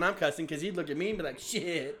exactly when I'm cussing because he'd look at me and be like,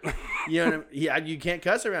 "Shit," you know. What I mean? Yeah, you can't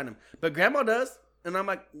cuss around him, but Grandma does, and I'm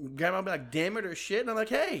like, Grandma will be like, "Damn it" or shit, and I'm like,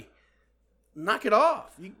 "Hey, knock it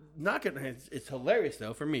off." You knock it. It's hilarious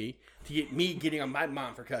though for me to get me getting on my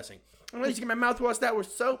mom for cussing. I used to get my mouth washed out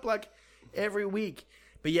with soap like every week,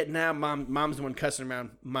 but yet now mom's the one cussing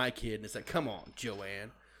around my kid, and it's like, come on,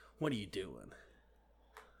 Joanne, what are you doing?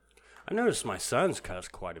 I noticed my sons cuss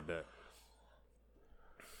quite a bit.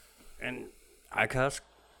 And I cuss,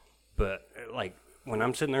 but like when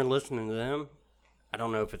I'm sitting there listening to them, I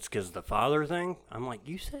don't know if it's because of the father thing. I'm like,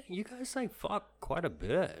 you guys say fuck quite a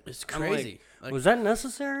bit. It's I'm like, crazy. Like, was that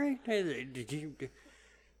necessary?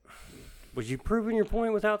 Was you proving your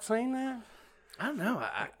point without saying that? I don't know.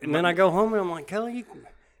 And then I go home and I'm like, Kelly,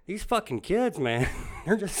 these fucking kids, man,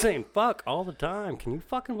 they're just saying fuck all the time. Can you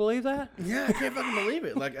fucking believe that? Yeah, I can't fucking believe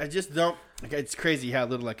it. Like, I just don't. Like, it's crazy how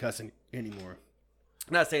little I cuss anymore.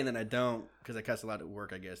 I'm not saying that I don't, because I cuss a lot at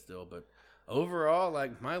work, I guess, still. But overall,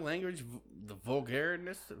 like, my language, the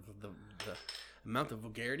vulgariness, the amount of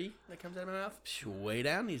vulgarity that comes out of my mouth, way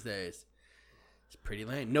down these days. It's pretty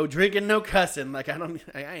lame. No drinking, no cussing. Like, I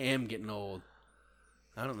am getting old.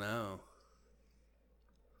 I don't know.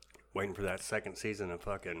 Waiting for that second season of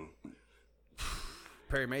fucking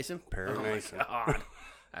Perry Mason? Perry Mason. My God.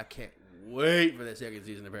 I can't wait for that second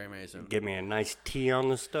season of Perry Mason. Give me a nice tea on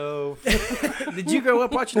the stove. Did you grow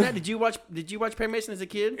up watching that? Did you watch Perry Mason as a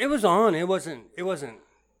kid? It was on. It wasn't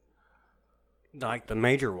like the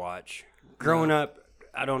major watch. Growing up,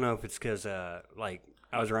 I don't know if it's because like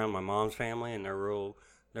I was around my mom's family and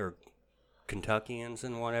they're Kentuckians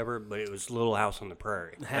and whatever, but it was Little House on the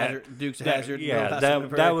Prairie. Dukes of Hazzard. Yeah,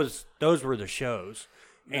 those were the shows.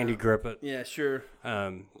 Andy Griffith. Yeah, sure.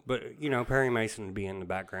 But you know, Perry Mason would be in the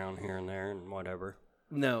background here and there and whatever.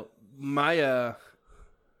 No, my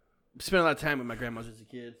spent a lot of time with my grandma's as a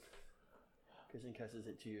kid. Kristen Cuss is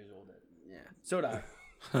at 2 years old. Yeah, so did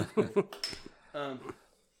I.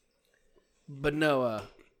 But no,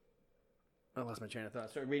 I lost my train of thought. I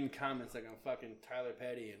started reading comments like I'm fucking Tyler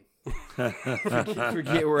Petty and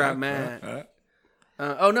forget where I'm at.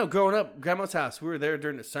 Oh no, growing up, grandma's house, we were there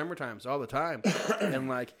during the summer times all the time, and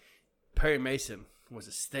like Perry Mason was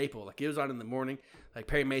a staple. Like it was on in the morning. Like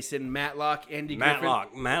Perry Mason, Matlock, Andy Griffin.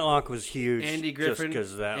 Matlock was huge. Andy Griffin,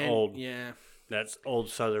 just because that's old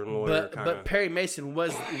Southern lawyer. But Perry Mason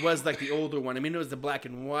was like the older one. I mean, it was the black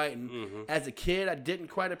and white, and as a kid, I didn't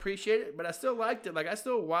quite appreciate it, but I still liked it. Like I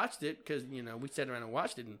still watched it because we sat around and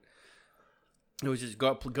watched it, and it was just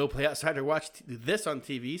go play outside or watch this on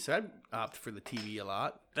TV. So I'd opt for the TV a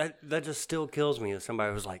lot. That just still kills me if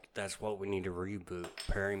somebody was like, "That's what we need to reboot."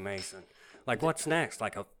 Perry Mason. Like, what's next?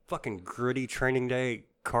 Like a fucking gritty Training Day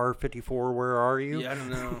Car 54? Where are you? Yeah, I don't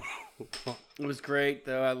know. It was great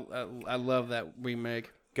though. I love that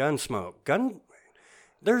remake. Gunsmoke.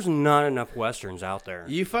 There's not enough westerns out there.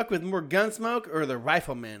 You fuck with more Gunsmoke or the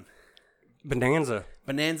Rifleman? Bonanza.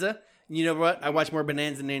 You know what? I watch more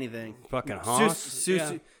Bonanza than anything. Fucking Hoss.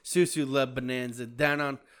 Susu loved Bonanza. Down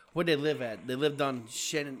on where'd they live at? They lived on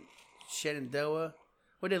Shenandoah.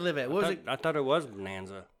 Where'd they live at? What was it? I thought it was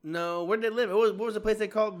Bonanza. No, where'd they live? What was the place they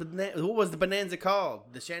called? What was the Bonanza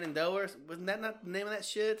called? The Shenandoah? Wasn't that not the name of that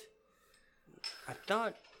shit? I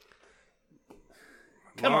thought.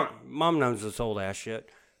 Come on. Mom knows this old ass shit.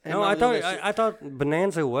 Hey, No, Mom I knows thought that shit. I thought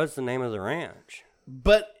Bonanza was the name of the ranch.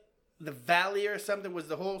 But the Valley or something was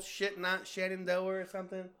the whole shit, not Shenandoah or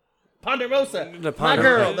something. Ponderosa. My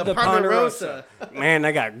girl, the Ponderosa. Man,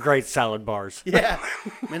 they got great salad bars. Yeah.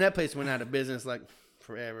 Man, that place went out of business like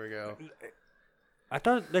forever ago. I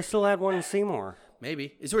thought they still had one in Seymour.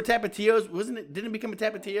 Maybe. Is where Tapatio's, wasn't it? Didn't it become a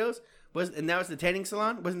Tapatio's? And now it's the tanning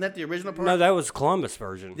salon? Wasn't that the original part? No, that was Columbus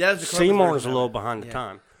version. That was the Columbus Seymour's version a of little it. behind the Yeah.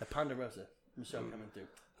 time. The Ponderosa. Michelle coming through.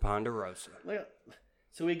 Ponderosa. Look at,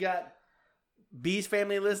 so we got B's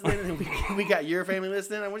family listening, and we got your family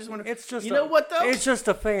listening. I just want to. It's just you know what though? It's just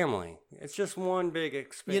a family. It's just one big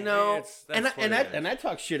expanse. You know, That's what it is. I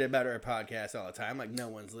talk shit about our podcast all the time, like no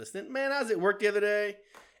one's listening. Man, I was at work the other day,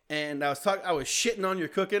 and I was shitting on your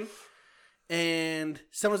cooking, and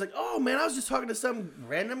someone's like, "Oh man, I was just talking to some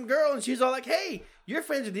random girl, and she's all like, hey, you're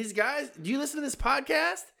friends with these guys? Do you listen to this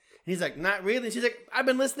podcast?" And he's like, "Not really." And she's like, "I've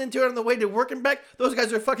been listening to it on the way to work and back. Those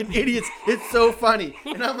guys are fucking idiots. It's so funny."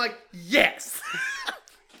 And I'm like, "Yes,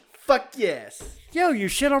 fuck yes." Yo, you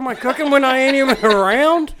shit on my cooking when I ain't even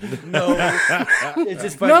around? No, it's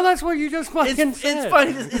just funny. No, that's what you just fucking said.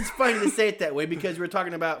 It's funny to say it that way because we're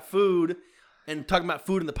talking about food and talking about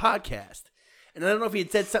food in the podcast. And I don't know if he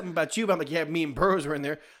had said something about you, but I'm like, yeah, me and Burroughs were in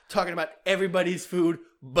there talking about everybody's food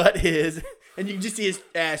but his. And you can just see his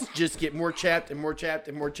ass just get more chapped and more chapped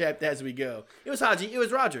and more chapped as we go. It was Haji. It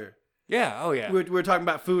was Roger. Yeah, oh yeah. We were talking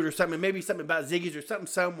about food or something, maybe something about Ziggy's or something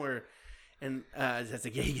somewhere. And I was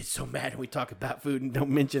like, yeah, he gets so mad when we talk about food and don't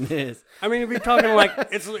mention his. I mean, if you're talking like,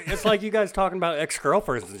 it's like you guys talking about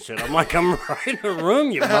ex-girlfriends and shit. I'm like, I'm right in the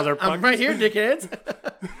room, you motherfucker. I'm right here, dickheads.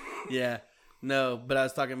 Yeah. No, but I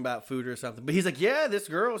was talking about food or something. But he's like, yeah, this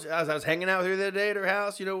girl, I was hanging out with her the other day at her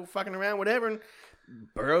house, you know, fucking around, whatever. And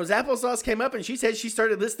Burroughs Applesauce came up and she said she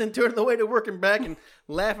started listening to it on the way to work and back and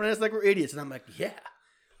laughing at us like we're idiots. And I'm like, yeah,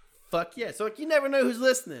 fuck yeah. So like, you never know who's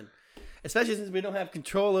listening, especially since we don't have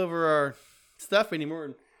control over our stuff anymore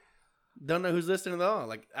and don't know who's listening at all.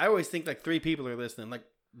 Like, I always think like 3 people are listening, like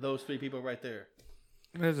those 3 people right there.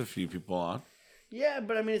 There's a few people on. Yeah,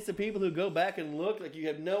 but I mean, it's the people who go back and look like you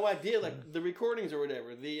have no idea, like the recordings or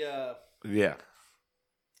whatever, the Yeah.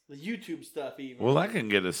 the YouTube stuff even. Well, I can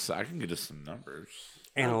get us some numbers.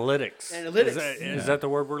 Analytics. Analytics. Is that the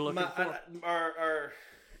word we're looking for?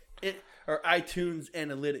 Our iTunes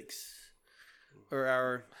analytics, or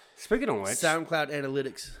our Speaking of which, SoundCloud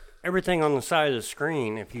analytics. everything on the side of the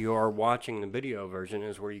screen, if you are watching the video version,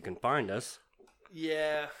 is where you can find us.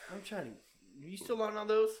 Yeah, I'm trying to. You still on all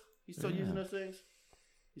those? You still using those things?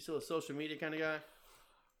 You still a social media kind of guy?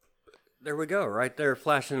 There we go, right there,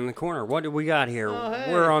 flashing in the corner. What do we got here? Oh,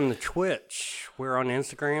 hey. We're on the Twitch. We're on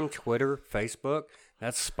Instagram, Twitter, Facebook.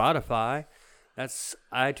 That's Spotify. That's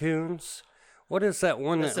iTunes. What is that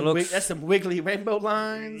one That's that looks? that's some wiggly rainbow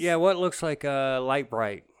lines. Yeah, what looks like Light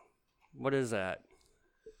Bright? What is that?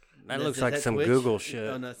 That looks like some Twitch? Google shit.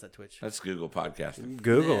 Oh no, that's not Twitch. That's Google podcasting.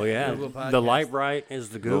 Google, Yeah, yeah. Google The Podcast. Light Bright is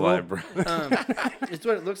the Google. Library. It's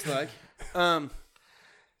what it looks like.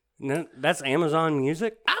 No, that's Amazon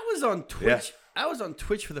Music. I was on Twitch. Yeah. I was on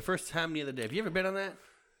Twitch for the first time the other day. Have you ever been on that?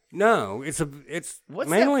 No, it's What's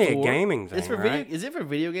mainly that a for? gaming thing, It's for right? video. Is it for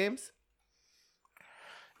video games?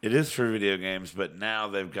 It is for video games, but now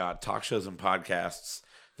they've got talk shows and podcasts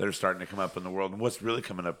that are starting to come up in the world. And what's really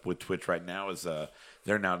coming up with Twitch right now is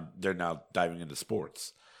they're now diving into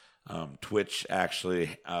sports. Twitch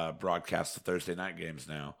actually broadcasts the Thursday night games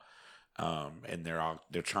now, and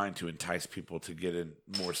they're trying to entice people to get in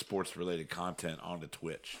more sports related content onto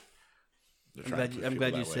Twitch. I'm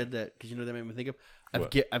glad you said that because you know what that made me think of.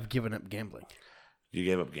 I've given up gambling. You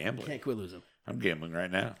gave up gambling. Can't quit losing. I'm gambling right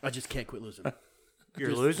now. I just can't quit losing.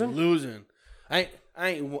 You're Just losing? Losing. I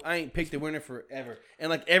ain't picked the winner forever. And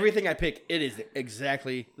like everything I pick, it is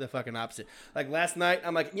exactly the fucking opposite. Like last night,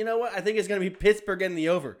 I'm like, you know what? I think it's gonna be Pittsburgh and the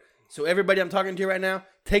over. So everybody I'm talking to right now,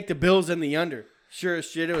 take the Bills and the under. Sure as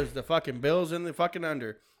shit, it was the fucking Bills and the fucking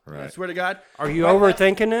under. Right. I swear to God. Are you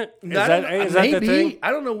overthinking it? Is that maybe. the thing?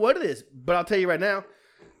 I don't know what it is, but I'll tell you right now.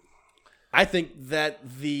 I think that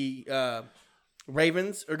the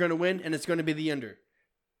Ravens are going to win, and it's going to be the under.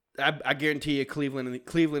 I guarantee you, Cleveland in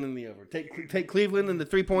the over. Take Cleveland and the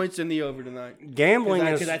 3 points in the over tonight. Gambling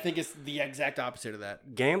Because I is think it's the exact opposite of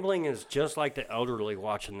that. gambling is just like the elderly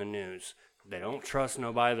watching the news. They don't trust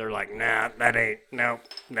nobody. They're like, nah, that ain't. Nope.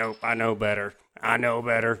 I know better.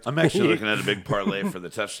 I'm actually looking at a big parlay for the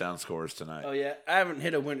touchdown scores tonight. Oh yeah, I haven't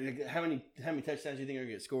hit a win. How many touchdowns do you think are going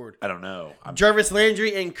to get scored? I don't know. Jarvis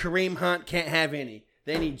Landry and Kareem Hunt can't have any.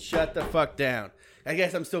 They need to shut the fuck down. I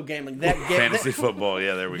guess I'm still gambling. Fantasy football.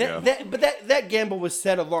 Yeah, there we go. But that gamble was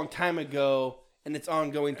set a long time ago, and it's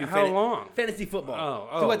ongoing through How long? fantasy football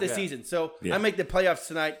Oh, throughout the yeah. season. So Yeah. I make the playoffs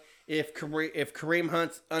tonight if Kareem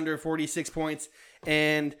Hunt's under 46 points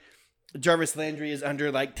and Jarvis Landry is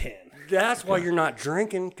under like 10. That's why you're not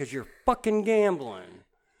drinking, because you're fucking gambling.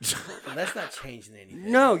 Well, that's not changing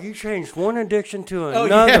anything. No, you changed one addiction to Oh,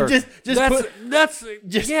 another. yeah, that's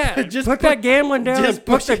just put that gambling down and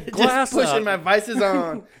put the glass just pushing up. my vices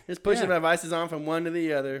on. Just pushing Yeah. my vices on from one to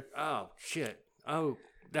the other. Oh shit! Oh,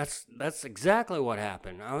 that's exactly what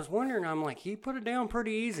happened. I was wondering. I'm like, he put it down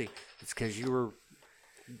pretty easy. It's because you were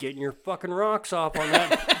getting your fucking rocks off on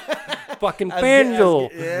that fucking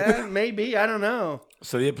FanDuel. Yeah, maybe. I don't know.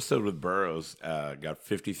 So the episode with Burrows got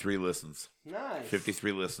 53 listens. Nice.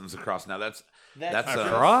 53 listens across. Now that's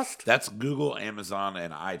Across? That's Google, Amazon,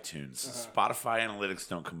 and iTunes. Spotify analytics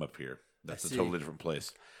don't come up here. That's a see. totally different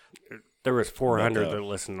place. There was 400 But, that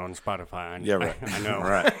listened on Spotify. Yeah, right. I know.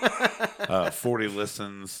 Right. 40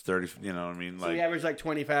 listens, 30. You know what I mean? So we average like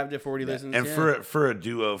 25 to 40 listens. And yeah. for a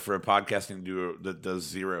podcasting duo that does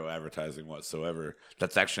zero advertising whatsoever,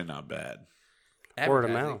 that's actually not bad. Word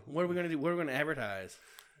of Advertising. mouth. What are we going to do? What are we going to advertise?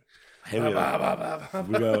 Hey, we got a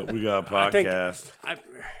podcast.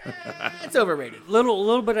 It's overrated.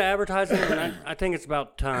 Little bit of advertising, and I think it's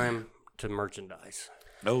about time to merchandise.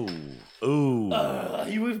 We've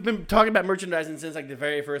been talking about merchandising since like the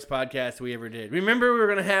very first podcast we ever did. Remember we were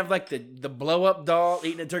going to have like the blow up doll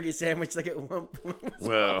eating a turkey sandwich like at one point?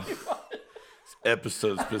 Well,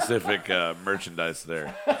 episode specific merchandise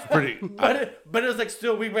there. It's pretty. But it was like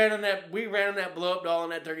still we ran on that blow up doll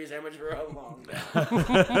and that turkey sandwich for a long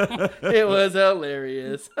time. It was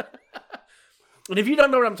hilarious. And if you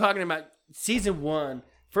don't know what I'm talking about, season 1,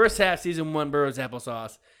 first half season 1 Burroughs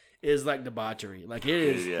Applesauce is like debauchery. Like it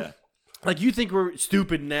is. Yeah. Like you think we're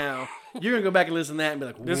stupid now. You're gonna go back and listen to that and be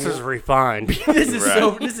like, This "Whoa." is refined. this is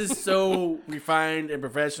Right. this is so refined and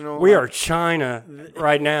professional. We are China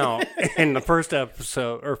right now. In the first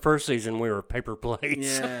episode or first season, we were paper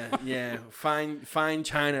plates. Yeah. Fine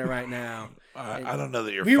China right now. I don't know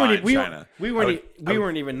that you're We fine, weren't China. we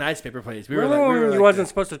weren't even nice paper plates. We were Remember like, when you wasn't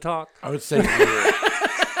supposed to talk? I would say you were.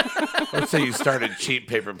 I would say you started cheap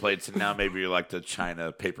paper plates, and now maybe you're like the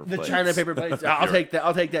China paper the plates. China paper plates. I'll take that.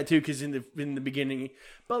 I'll take that too, because in the beginning,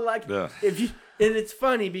 but like Ugh. if you and it's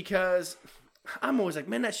funny because I'm always like,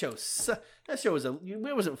 man, that show was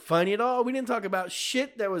it wasn't funny at all. We didn't talk about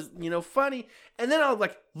shit that was funny, and then I'll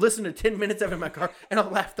like listen to 10 minutes of it in my car and I'll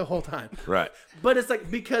laugh the whole time. Right. But it's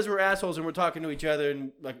like because we're assholes and we're talking to each other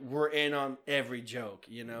and like we're in on every joke,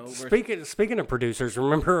 Speaking of producers,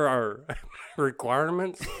 remember our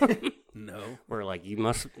requirements? No. We're like, you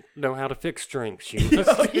must know how to fix drinks. You must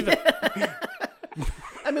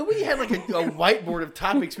I mean, we had like a whiteboard of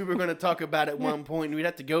topics we were going to talk about at one point, and we'd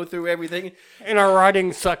have to go through everything. And our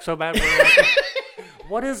writing sucks so bad. We're like,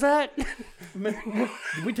 what is that? Did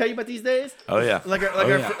we tell you about these days? Oh yeah. We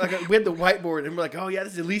had the whiteboard, and we're like, oh yeah,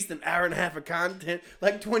 this is at least an hour and a half of content.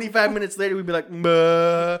 Like 25 minutes later, we'd be like,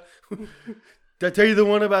 did I tell you the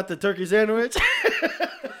one about the turkey sandwich?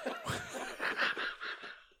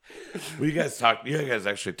 Well, you guys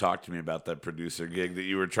actually talked to me about that producer gig that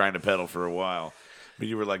you were trying to peddle for a while. But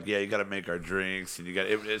you were like, yeah, you got to make our drinks, and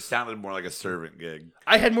it sounded more like a servant gig.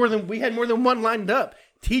 we had more than one lined up.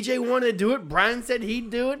 TJ wanted to do it. Brian said he'd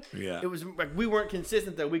do it. Yeah. It was like we weren't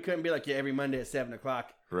consistent though. We couldn't be like, yeah, every Monday at 7:00.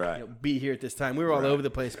 Right. Be here at this time. We were all over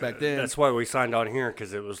the place back then. That's why we signed on here,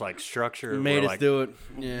 because it was like structure. made We're us like, do it.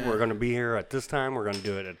 Yeah. We're going to be here at this time. We're going to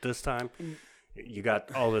do it at this time. You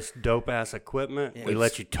got all this dope ass equipment. We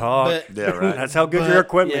let you talk. But- Yeah, right. That's how good your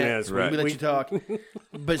equipment is. Right. We let you talk.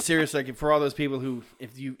 But seriously, like, for all those people who,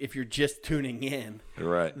 if you're just tuning in,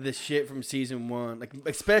 Right. the shit from season 1, like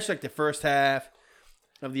especially like the first half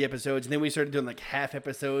of the episodes, and then we started doing like half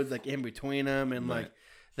episodes, like in between them, and like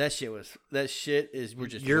that shit is we're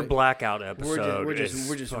just Your blackout episode. we're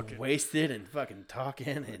just fucking- wasted and fucking talking,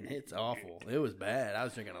 and it's awful. It was bad. I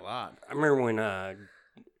was drinking a lot. I remember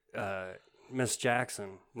when Miss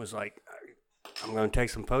Jackson was like, I'm going to take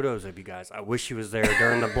some photos of you guys. I wish she was there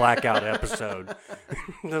during the blackout episode.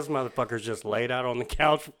 Those motherfuckers just laid out on the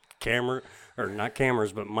couch, not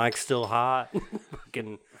cameras, but mic's still hot.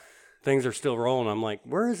 Fucking things are still rolling. I'm like,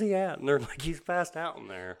 where is he at? And they're like, he's passed out in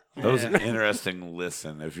there. That was an interesting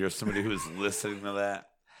listen. If you're somebody who's listening to that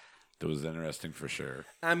was interesting for sure.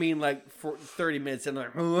 I mean, like for 30 minutes, and like,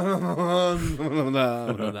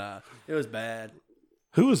 it was bad.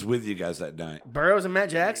 Who was with you guys that night? Burroughs and Matt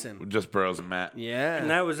Jackson. Just Burroughs and Matt. Yeah. And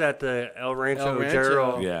that was at the El Rancho, El Rancho.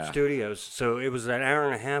 Gerald Yeah. Studios. So it was an hour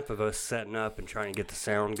and a half of us setting up and trying to get the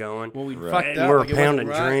sound going. Well, we Right. fucked And up. we're like it wasn't pounding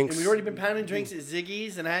right. drinks. And we'd already been pounding drinks at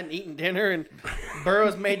Ziggy's, and I hadn't eaten dinner. And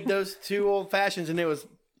Burroughs made those 2 old fashions, and it was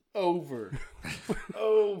over.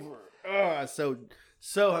 Oh, so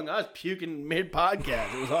hung. I was puking mid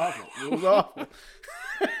podcast. It was awful.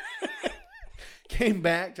 Came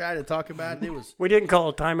back, tried to talk about it. It was. We didn't call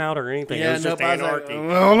a timeout or anything. It was just I was like, anarchy.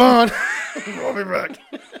 hold on. I'll be back.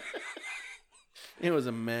 It was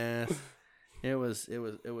a mess. It was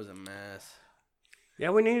a mess. Yeah,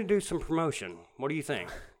 we need to do some promotion. What do you think?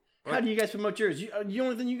 How do you guys promote yours? The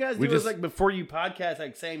only thing you guys do is like before you podcast,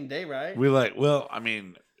 like same day, right?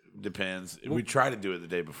 Depends. We try to do it the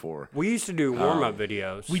day before. We used to do warm-up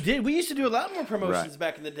videos. We did. We used to do a lot more promotions Right.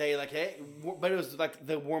 back in the day. Like, hey, but it was like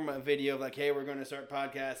the warm-up video of like, hey, we're going to start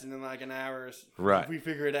podcasting in like an hour. Right. We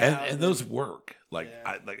figure it out. And those work.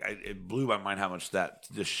 Yeah. It blew my mind how much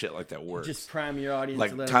this shit like that works. Just prime your audience.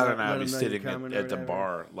 Like to let Tyler them, and I let will be them know you're sitting coming or at the whatever.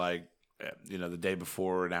 bar, like, the day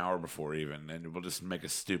before, an hour before even, and we'll just make a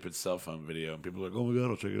stupid cell phone video, and people are like, oh my God,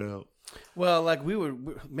 I'll check it out. Well, like I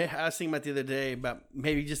was thinking about the other day about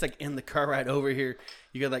maybe just like in the car ride over here,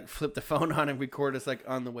 you could like flip the phone on and record us like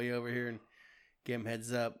on the way over here and give them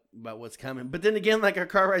heads up about what's coming. But then again, like our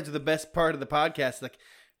car rides are the best part of the podcast. Like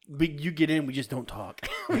you get in, we just don't talk.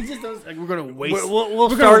 We just don't. Like, we're gonna waste. We'll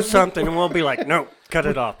start something and we'll be like, no, cut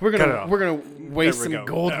it off. We're cut it gonna off. we're gonna waste There we some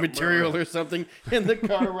go. gold Yeah, material or something in the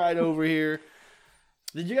car ride over here.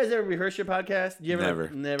 Did you guys ever rehearse your podcast? Did you ever?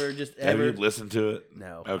 Never. Just Have ever. you listened to it?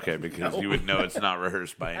 No. Okay, because No. you would know it's not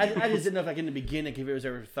rehearsed by anyone. I just didn't know if like in the beginning if it was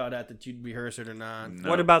ever thought out that you'd rehearse it or not. No.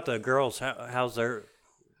 What about the girls? How's their?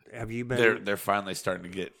 Have you been? They're finally starting to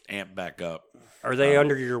get amped back up. Are they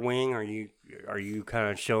under your wing? Are you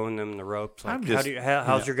kind of showing them the ropes? Like, I'm just-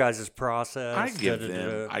 how's your guys' process? I give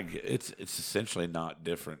Da-da-da-da. them. It's essentially not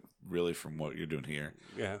different, really, from what you're doing here.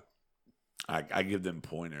 Yeah. I give them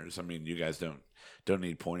pointers. I mean, you guys don't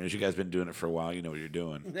need pointers. You guys been doing it for a while. You know what you're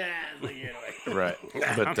doing, right?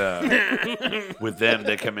 But with them,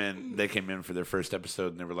 they came in for their first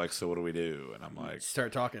episode, and they were like, "So what do we do?" And I'm like,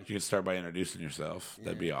 Start talking. "You can start by introducing yourself.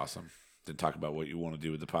 That'd be awesome. Then talk about what you want to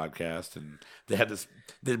do with the podcast." And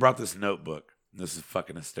they brought this notebook. This is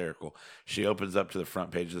fucking hysterical. She opens up to the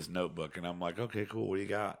front page of this notebook, and I'm like, "Okay, cool. What do you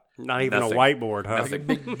got?" Not even Nothing. a whiteboard, huh? Nothing.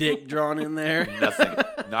 Big dick drawn in there. Nothing.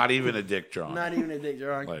 Not even a dick drawn. Not even a dick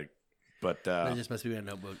drawing. Like, but That just must be a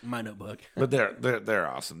notebook. My notebook. but they're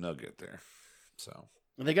awesome. They'll get there. So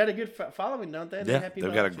They got a good following, don't they? Yeah, have people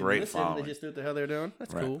they've got a actually great listen. following. They just knew what the hell they're doing.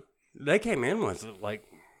 That's Right. cool. They came in with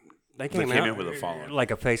came in with a following.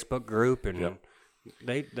 like a Facebook group, and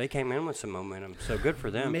Yep. they came in with some momentum. So good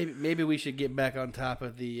for them. Maybe we should get back on top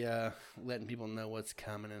of the letting people know what's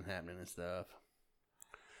coming and happening and stuff.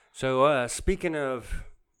 So speaking of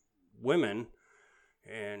women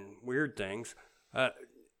and weird things,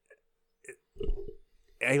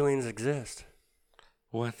 aliens exist.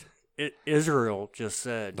 what? Israel just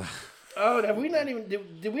said. Oh, have we not even?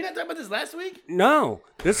 Did we not talk about this last week? No,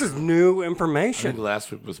 this is new I think information.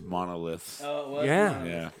 last week was monoliths. Oh, it was. Yeah.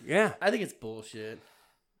 Yeah. Yeah. I think it's bullshit.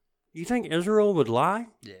 You think Israel would lie?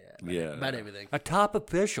 Yeah. Yeah. About everything. A top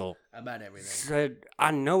official About everything. said,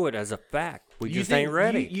 I know it as a fact. We You just think- ain't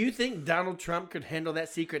ready. You think Donald Trump could handle that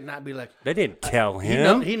secret and not be like, They didn't tell he,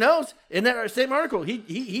 him. he knows. In that same article,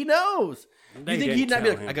 he knows. They You think didn't he'd not be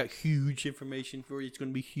tell like, him. I got huge information for you. It's going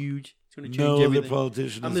to be huge. It's going to change No other everything.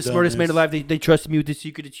 politician. I'm has the done smartest man this. alive. They trust me with this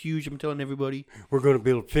secret. It's huge. I'm telling everybody. We're going to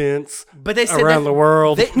build a fence But they said around that- the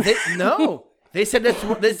world. No, they said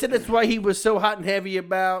that's why he was so hot and heavy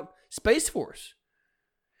about Space Force.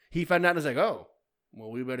 He found out and was like, oh,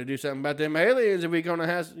 well, we better do something about them aliens if we're gonna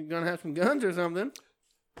have some guns or something.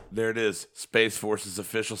 There it is. Space Force's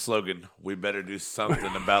official slogan. We better do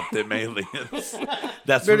something about them aliens.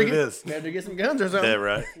 That's what it is. Better get some guns or something. Yeah,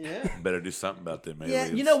 right. Yeah. Better do something about them Yeah,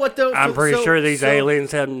 aliens. you know what though? I'm pretty sure these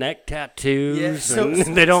aliens have neck tattoos. Yeah, so-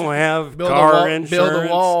 and they don't have build car a wall, insurance. build a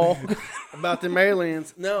wall about them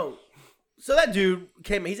aliens. No. So that dude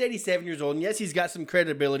came. He's 87 years old, and yes, he's got some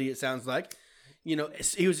credibility. It sounds like, you know,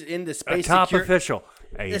 he was in the A space top secur- official.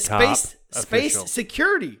 A the top space official.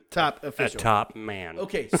 security top A official. top man.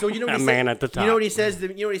 Okay, so you know what A he man said? at the top. You know what he says? You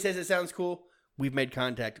know what he says? It sounds cool. We've made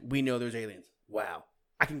contact. We know there's aliens. Wow,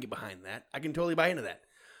 I can get behind that. I can totally buy into that.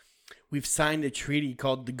 We've signed a treaty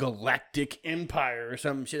called the Galactic Empire or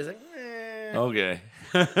some shit. It's like, Okay.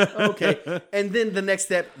 okay. And then the next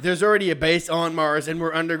step, there's already a base on Mars, and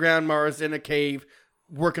we're underground Mars in a cave,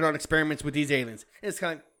 working on experiments with these aliens. And it's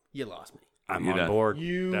kind of, you lost me. I'm You're on done. board.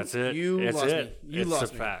 You- That's it. you it's lost it. me. You it's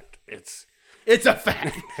lost a me. fact. It's It's a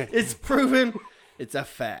fact. It's proven. It's a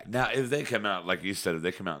fact. Now, if they come out, like you said, if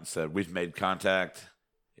they come out and said, we've made contact,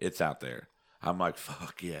 it's out there. I'm like,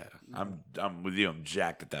 fuck yeah. I'm with you. I'm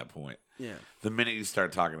jacked at that point. Yeah. The minute you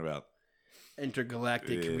start talking about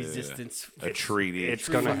intergalactic resistance. A treaty. It's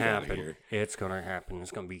going to Fuck outta happen. here. It's going to happen.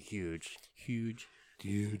 It's going to be huge. Huge.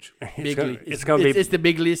 It's going to be It's the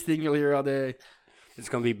biggest thing you'll hear all day. It's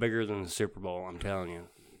going to be bigger than the Super Bowl, I'm telling you.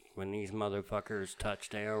 When these motherfuckers touch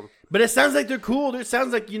down. But it sounds like they're cool. It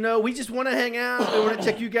sounds like, we just want to hang out. We want to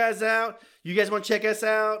check you guys out. You guys want to check us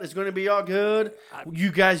out. It's going to be all good.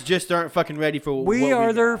 You guys just aren't fucking ready for what We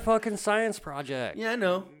are their got. fucking science project. Yeah, I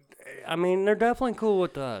know. I mean, they're definitely cool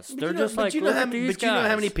with us. They're just like, look at these guys. You know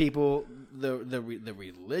how many people, the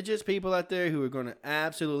religious people out there who are going to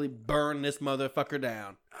absolutely burn this motherfucker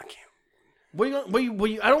down. I can't.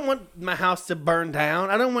 I don't want my house to burn down.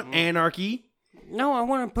 I don't want anarchy. No, I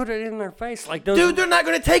want to put it in their face. Like those, Dude, they're not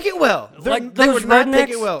going to take it well. like They those would not rednecks, take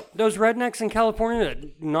it well. those rednecks in California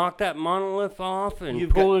that knocked that monolith off and You've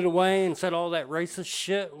pulled got- it away and said all that racist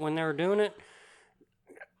shit when they were doing it.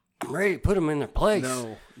 I'm ready to put them in their place.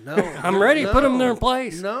 No. I'm ready to put them in their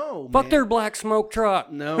place. No, Fuck man. their black smoke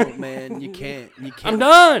truck. No, man, you can't. I'm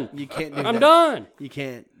done. You can't do I'm that. done. You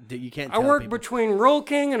can't. You can't. I tell work people. between Roll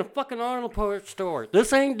King and a fucking auto parts store.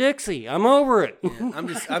 This ain't Dixie. I'm over it. I'm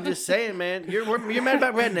just saying, man. You're mad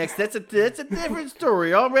about rednecks. That's a different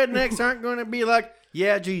story. All rednecks aren't going to be like,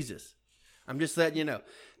 yeah, Jesus. I'm just letting you know.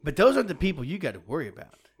 But those aren't the people you got to worry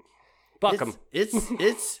about. Fuck them.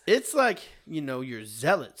 It's like, your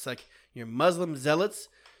zealots, like your Muslim zealots,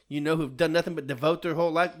 who've done nothing but devote their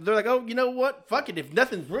whole life. They're like, oh, you know what? Fuck it. If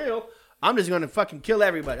nothing's real, I'm just going to fucking kill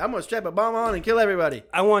everybody. I'm going to strap a bomb on and kill everybody.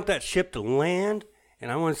 I want that ship to land,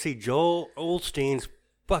 and I want to see Joel Osteen's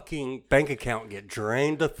fucking bank account get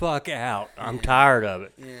drained the fuck out. I'm tired of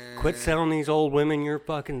it. Quit selling these old women your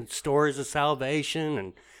fucking stories of salvation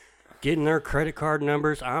and getting their credit card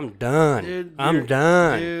numbers. I'm done. Dude, I'm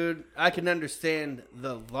done. Dude, I can understand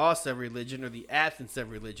the loss of religion or the absence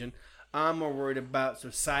of religion. I'm more worried about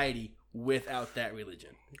society without that religion.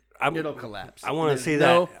 It'll collapse. I want to There's see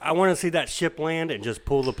no- that. I want to see that ship land and just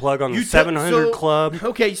pull the plug on the You 700 Club.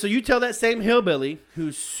 Okay, so you tell that same hillbilly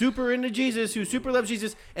who's super into Jesus, who super loves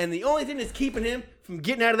Jesus, and the only thing that's keeping him from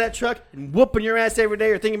getting out of that truck and whooping your ass every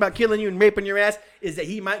day or thinking about killing you and raping your ass is that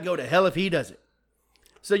he might go to hell if he does it.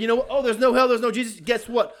 So you know what? Oh, there's no hell, there's no Jesus. Guess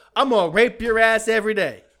what? I'm gonna rape your ass every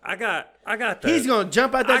day. I got the. He's gonna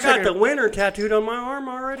jump out that I truck. got the winner tattooed on my arm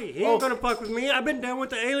already. He Oh. ain't gonna fuck with me. I've been down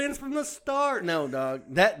with the aliens from the start. No, dog.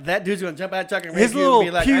 That dude's gonna jump out of the truck and rape His you little and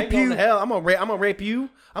be like, I ain't going pew-pew. to hell. I'm gonna rape you.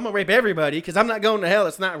 I'm gonna rape everybody because I'm not going to hell.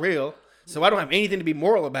 It's not real. So I don't have anything to be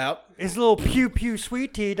moral about. His little pew pew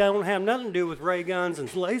sweet tea don't have nothing to do with ray guns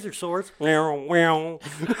and laser swords. No,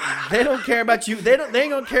 They don't care about you. They ain't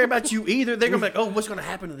gonna care about you either. They're gonna be like, oh, what's gonna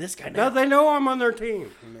happen to this guy now? they know I'm on their team.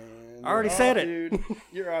 I already said it. Dude,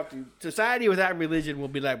 you're off, dude. Society without religion will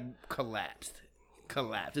be like collapsed.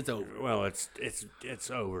 It's over. Well, it's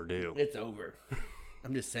overdue. It's over.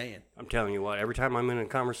 I'm just saying. I'm telling you what. Every time I'm in a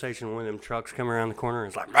conversation, one of them trucks come around the corner,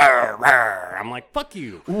 it's like, "Rrr, rrr." I'm like, fuck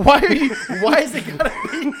you. Why is it gotta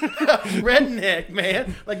be a redneck,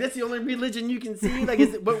 man? Like that's the only religion you can see. Like,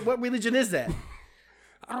 what religion is that?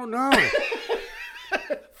 I don't know.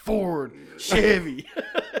 Ford, Chevy.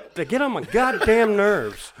 They get on my goddamn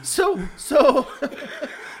nerves. So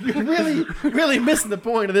you're really missing the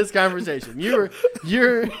point of this conversation. Your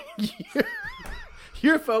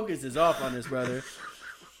focus is off on this, brother.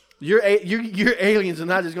 Your aliens are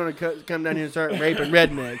not just going to come down here and start raping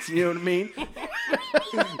rednecks. You know what I mean?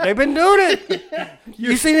 They've been doing it.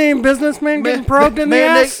 You seen any businessmen getting probed in the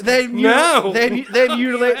ass? They mutilated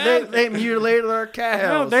our cows.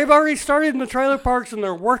 No, they've already started in the trailer parks and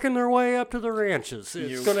they're working their way up to the ranches.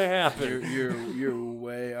 It's going to happen. You're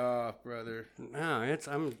way off, brother. No,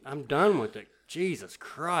 I'm done with it. Jesus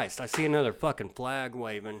Christ! I see another fucking flag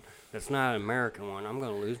waving. That's not an American one. I'm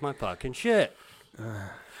going to lose my fucking shit.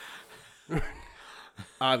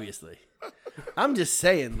 Obviously. I'm just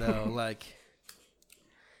saying though, like,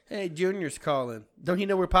 hey, Junior's calling. Don't he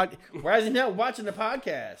know why is he not watching the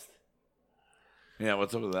podcast? Yeah,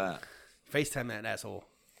 what's up with that? FaceTime that asshole.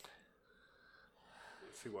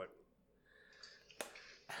 Let's see what.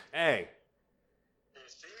 Hey. Can you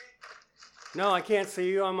see me? No, I can't see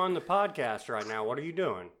you. I'm on the podcast right now. What are you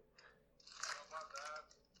doing?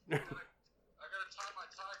 Oh, my bad. I gotta tie my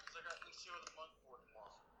tie because I got NCO of the month for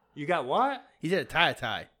tomorrow. You got what? He's at a tie.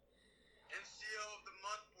 NCO of the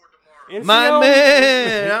month for tomorrow. NCO? My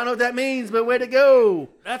man! I don't know what that means, but way to go.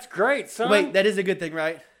 That's great, son. Wait, that is a good thing,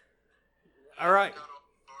 right? All right. Got all the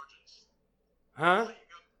sergeants. Huh?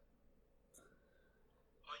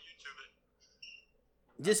 I'll YouTube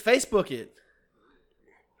it. Just Facebook it.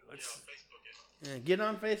 Let's, Facebook it. Yeah, get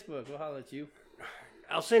on Facebook. We'll holler at you.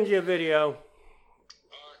 I'll send you a video.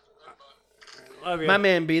 Love you. My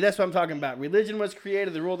man B, that's what I'm talking about. Religion was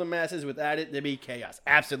created to rule the masses. Without it, there'd be chaos.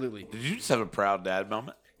 Absolutely. Did you just have a proud dad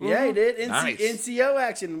moment? Yeah, he did. Nice. NCO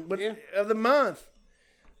action Yeah. of the month.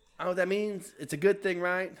 I know what that means. It's a good thing,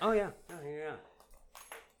 right? Oh yeah. Oh, yeah.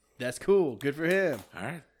 That's cool. Good for him. All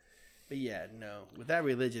right. But yeah, no. Without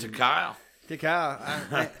religion. To Kyle. To Kyle.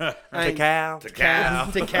 I To cow. To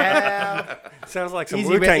Kyle. To Kyle. Sounds like some Easy,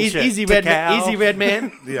 Wu-Tang shit. easy, To red, cow. easy red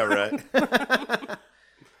man. Yeah, right.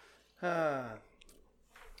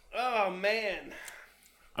 Oh, man.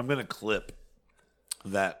 I'm gonna clip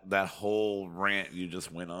that whole rant you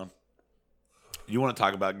just went on. You want to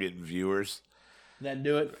talk about getting viewers? That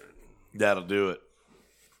do it. That'll do it.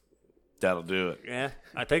 That'll do it. Yeah,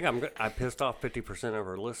 I think I pissed off 50% of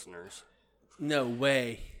our listeners. No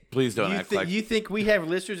way. Please don't act like You think we have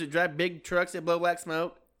listeners that drive big trucks that blow black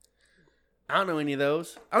smoke? I don't know any of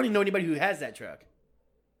those. I don't even know anybody who has that truck.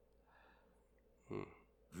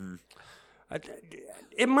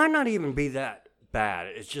 It might not even be that bad.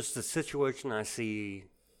 It's just the situation I see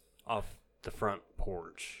off the front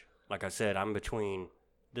porch. Like I said, I'm between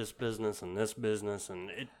this business and this business, and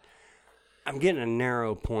I'm getting a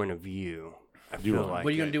narrow point of view. I feel like What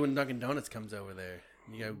are you gonna do when Dunkin' Donuts comes over there?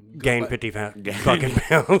 You gotta go gain by- 50 fucking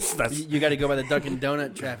pounds. That's. You got to go by the Dunkin'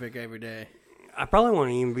 Donut traffic every day. I probably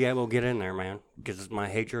won't even be able to get in there, man, because it's my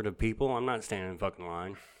hatred of people. I'm not standing in fucking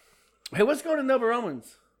line. Hey, what's going to Nova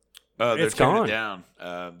Romans? they're It's tearing gone. it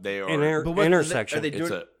down. They are. But what- Intersection. are they it's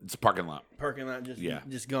doing a parking lot. parking lot just Yeah.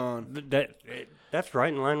 gone? That's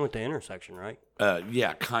right in line with the intersection, right?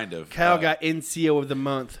 Yeah, kind of. Kyle got NCO of the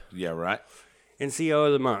month, Yeah, right. NCO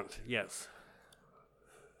of the month, yes.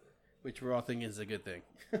 which we're all thinking is a good thing.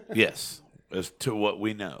 Yes, as to what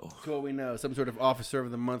we know. That's what we know. Some sort of officer of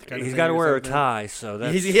the month kind of He's thing. got to or wear a something. tie, so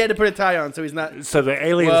that's He had to put a tie on, so he's not. so the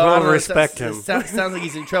aliens I will don't know, respect it him. sounds like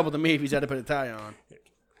he's in trouble to me if he's had to put a tie on.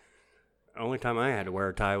 Only time I had to wear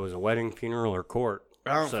a tie was a wedding, funeral, or court.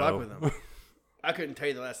 I don't So- fuck with him. I couldn't tell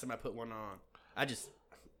you the last time I put one on.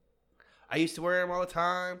 I used to wear them all the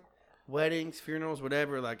time. Weddings, funerals,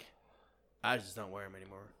 whatever. Like, I just don't wear them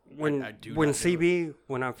anymore. When I do when not do it. CB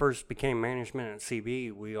when I first became management at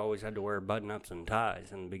CB, we always had to wear button-ups and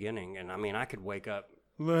ties in the beginning, and I mean I could wake up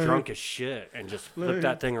drunk as shit and just flip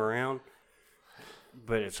that thing around.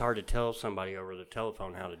 But it's hard to tell somebody over the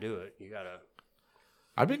telephone how to do it. You gotta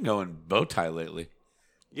I've been going bow tie lately.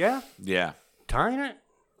 yeah Yeah. tying it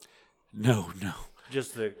No.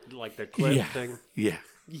 just the clip Yeah. thing. Yeah.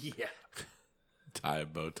 Yeah. Tie a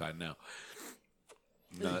bow tie. No.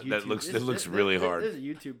 No, There's a that YouTube- looks. It there's- looks there's- really there's- hard. There's a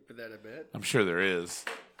YouTube for that, I bet. I'm sure there is,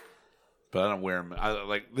 but I don't wear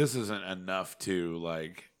them. This isn't enough to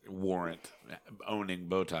warrant owning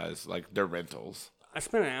bow ties. Like they're rentals. I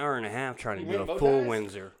spent an hour and a half trying to You do rent a bow full ties?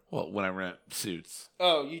 Windsor. Well, when I rent suits.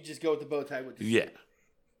 Oh, you just go with the bow tie with the Yeah. suit.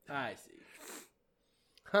 I see.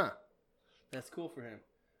 Huh. That's cool for him.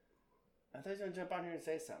 I thought he was going to jump on here and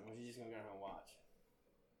say something. Or was he just going to go ahead and watch?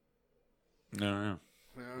 No.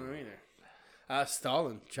 I don't know either.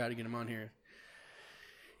 Stalin tried to get him on here.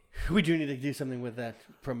 We do need to do something with that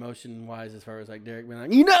promotion-wise as far as like Derek being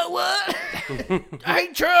like, you know what? I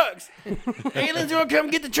hate trucks. Aliens will come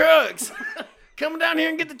get the trucks. Come down here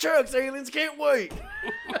and get the trucks. Aliens can't wait.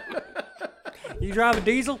 You drive a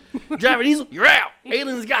diesel? Drive a diesel, you're out.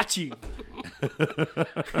 Aliens got you.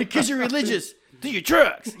 Because you're religious. Do your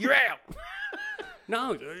trucks, you're out.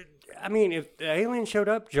 No, I mean, if the alien showed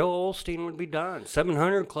up, Joel Osteen would be done.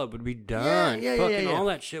 700 Club would be done. Yeah, fucking yeah. all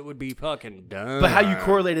that shit would be fucking done. But how you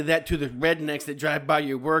correlated that to the rednecks that drive by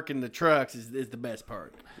your work in the trucks is the best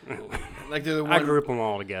part. Like they're the one, I group them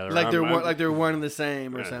all together. like they're I'm- one, like they're one and the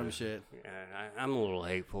same or some shit. I'm a little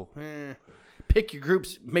hateful. Pick your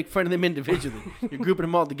groups, make fun of them individually. You're grouping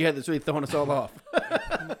them all together, so you're throwing us all off.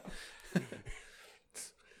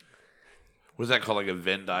 Was that called like a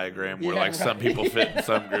Venn diagram where Yeah, like some right. people fit in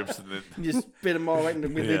some groups and then You just fit them all right in the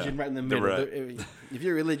religion, Yeah, right in the they're middle. right. If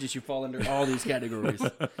you're religious, you fall under all these categories.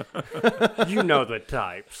 You know the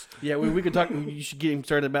types. Yeah, we could talk. You should get him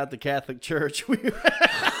started about the Catholic Church.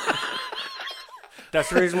 That's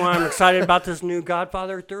the reason why I'm excited about this new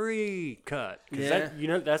Godfather 3 cut. 'Cause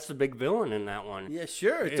Yeah. that's the big villain in that one. Yeah,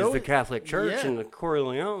 sure. Is the over. Catholic Church Yeah. and the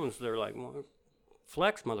Corleones. They're like, well,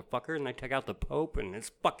 flex, motherfucker, and they take out the Pope, and it's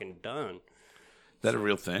fucking done. is that a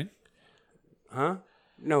real thing? Huh?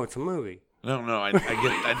 No, it's a movie. No, I get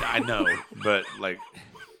I know, but like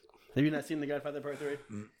Have you not seen The Godfather Part 3?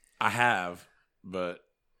 I have, but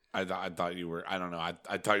I thought you were. I don't know.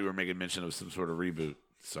 I thought you were making mention of some sort of reboot.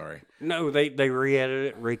 Sorry. No, they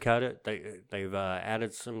re-edited it, recut it. They've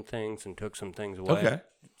added some things and took some things away. Okay.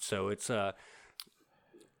 So it's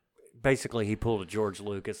basically he pulled a George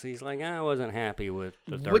Lucas. He's like, I wasn't happy with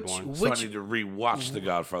the third one. So I need to rewatch The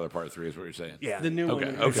Godfather Part 3 is what you're saying. Yeah, The new Okay,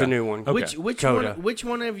 one. okay. it's a new one. Okay. Which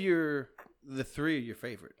one of the three are your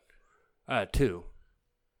favorite? 2.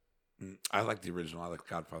 I like the original. I like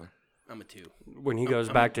Godfather. I'm a 2. When he goes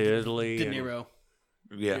back to Italy. De and- Niro.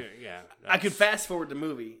 Yeah. Yeah. I could fast forward the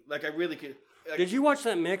movie. Like I really could. Like, Did you watch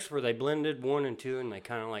that mix where they blended 1 and 2 and they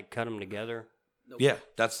kind of like cut them together? Yeah,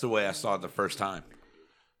 that's the way I saw it the first time.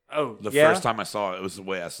 Oh, The yeah? first time I saw it was the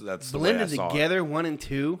way that's the way I blended saw together 1 and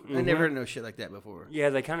 2? I Mm-hmm. never heard no shit like that before. Yeah,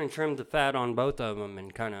 they kind of trimmed the fat on both of them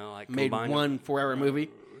and kind of like Made combined one 4-hour movie.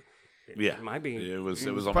 it. Yeah, It might be. It was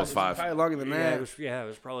almost Probably, 5. Probably longer than that. It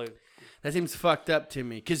was probably. That seems fucked up to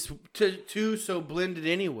me. Because 2 so blended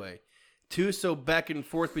anyway. 2 so back and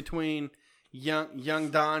forth between young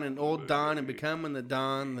Don and old Don and becoming the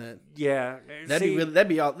Don that. Yeah,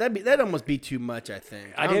 That'd almost be too much. I think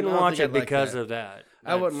I didn't watch it think I'd like because that. of that.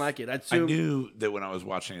 I wouldn't like it. I'd I assume, knew that when I was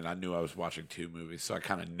watching it, I knew I was watching 2 movies, so I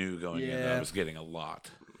kind of knew going in that Yeah. I was getting a lot.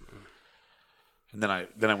 And then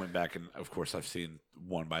I went back and of course I've seen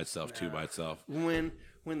 1 by itself, 2 by itself.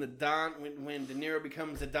 when the Don when De Niro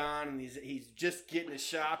becomes the Don and he's just getting his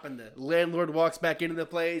shop and the landlord walks back into the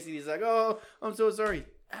place and he's like, "Oh, I'm so sorry.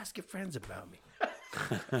 Ask your friends about me.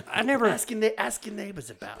 I never Ask your neighbors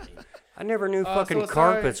about me." I never knew Oh, fucking so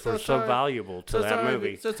sorry, carpets so were so sorry. valuable to So that sorry,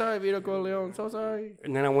 movie. so sorry, Vito Corleone. So sorry.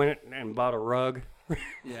 And then I went and bought a rug.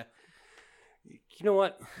 Yeah. You know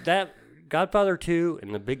what? That Godfather 2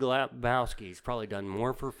 and The Big Lebowski's probably done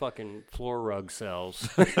more for fucking floor rug sales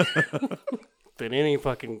than any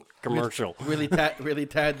fucking commercial. Really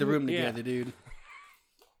tied the room Yeah. together, dude.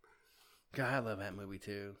 God, I love that movie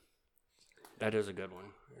too. That is a good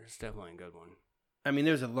one. It's definitely a good one. I mean,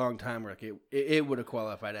 there was a long time where like it would have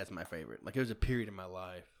qualified as my favorite. Like, there was a period in my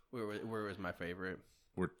life where it was my favorite.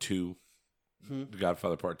 We're 2. The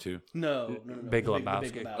Godfather Part 2. No. Big The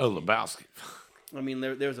Lebowski. Oh, Lebowski. I mean,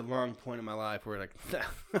 there was a long point in my life where like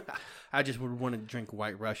I just would want to drink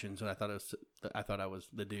White Russians, and I thought I was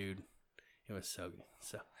the dude. It was so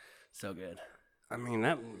good, so good. I mean,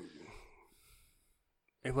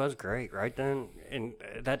 it was great right then. And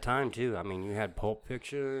at that time, too. I mean, you had Pulp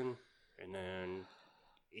Fiction, and then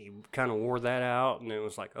he kind of wore that out, and it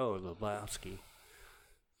was like, oh, Lebowski.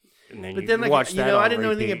 And then But you then, like, watched you that know, on I didn't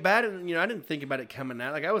know anything repeat. about it. You know, I didn't think about it coming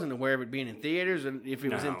out. Like, I wasn't aware of it being in theaters, and if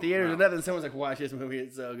it was in No, theaters no. or nothing, someone's like, "Watch this movie;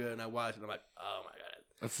 it's so good." And I watched it, and I'm like, "Oh my god!"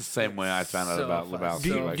 That's the same way I found out So about fun. Lebowski. Do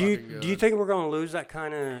you, So like, do, you, fucking good. do you think we're going to lose that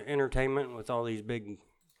kind of entertainment with all these big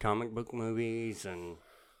comic book movies and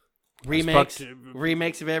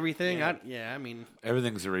Remakes of everything. Yeah. I mean,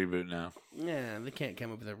 everything's a reboot now. yeah, they can't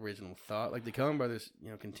come up with an original thought. Like the Coen Brothers,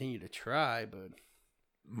 continue to try, but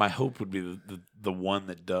My hope would be the one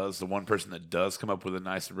person that does come up with a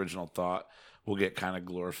nice original thought will get kind of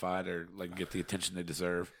glorified or like get the attention they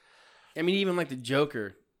deserve. I mean, even like the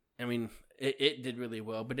Joker. I mean, it did really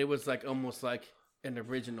well, but it was like almost like an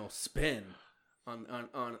original spin on an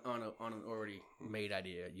already made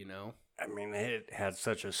idea. I mean, it had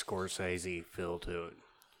such a Scorsese feel to it.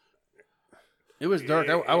 It was dark.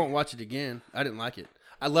 I won't watch it again. I didn't like it.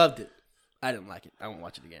 I loved it. I didn't like it. I won't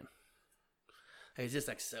watch it again. It's just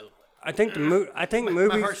like so. I think My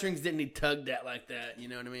movies. heartstrings didn't need tugged at like that. You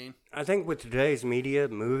know what I mean? I think with today's media,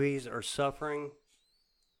 movies are suffering,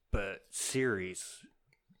 but series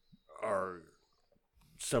are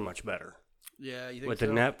so much better Yeah, you think with so?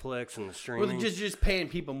 the Netflix and the Well, streaming. they're just paying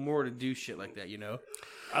people more to do shit like that.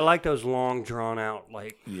 I like those long, drawn out,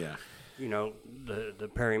 like Yeah. the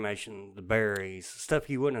Perry Mason, the Berries, stuff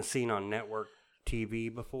you wouldn't have seen on network TV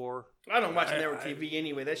before. I don't watch network TV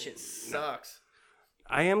anyway. That shit sucks.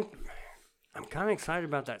 I'm kind of excited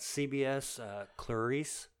about that CBS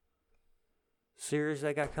Clarice series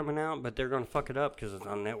they got coming out, but they're going to fuck it up because it's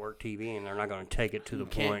on network TV and they're not going to take it to the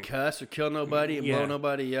Can't point. cuss or kill nobody and Yeah. blow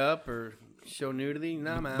nobody up or show nudity.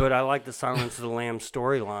 No, I'm out. But I like the Silence of the Lambs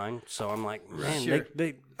storyline, so I'm like, man, Sure.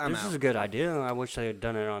 I'm this is out. a good idea. I wish they had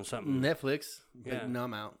done it on something. Netflix. But Yeah. no,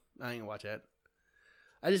 I'm out. I ain't gonna watch that.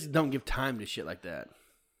 I just don't give time to shit like that.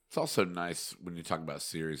 It's also nice when you talk about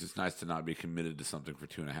series. It's nice to not be committed to something for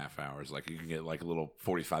 2.5 hours. Like you can get like a little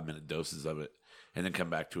 45-minute doses of it, and then come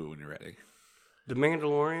back to it when you're ready. The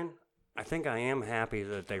Mandalorian, I think I am happy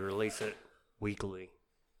that they release it weekly.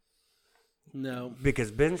 No.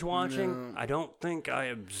 Because binge watching, No. I don't think I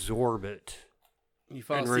absorb it. You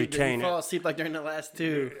fall And asleep. retain You it. fall asleep like during the last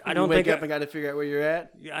two. I don't you wake think up I- and got to figure out where you're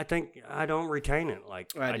at. Yeah, I think I don't retain it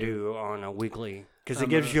like I I do. do on a weekly. Because it I'm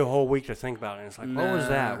gives a- you a whole week to think about it. And it's like, what was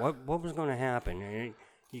that? Nah. What was going to happen? And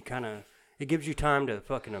you kind of, it gives you time to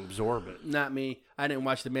fucking absorb it. Not me. I didn't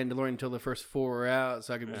watch The Mandalorian until the first 4 were out,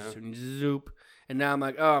 so I could just zoop. and now I'm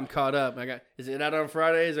like, oh, I'm caught up. Is it out on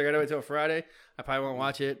Fridays? I got to wait till Friday. I probably won't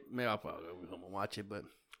watch it. Maybe I'll probably won't watch it, but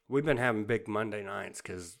We've been having big Monday nights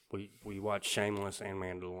because we watch Shameless and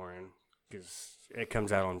Mandalorian because it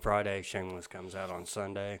comes out on Friday. Shameless comes out on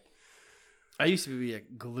Sunday. I used to be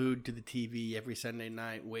glued to the TV every Sunday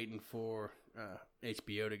night waiting for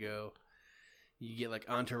HBO to go. You get like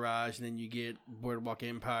Entourage, and then you get Boardwalk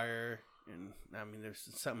Empire, and I mean, there's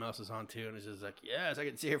something else is on too, and it's just like, yes, I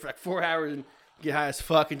can sit here for like 4 hours and get high as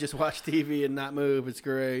fuck and just watch TV and not move. It's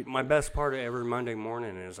great. My best part of every Monday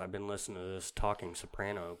morning is I've been listening to this Talking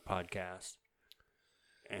Soprano podcast,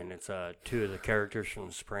 and it's two of the characters from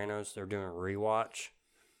The Sopranos. They're doing a rewatch,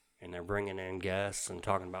 and they're bringing in guests and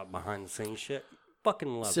talking about behind the scenes shit.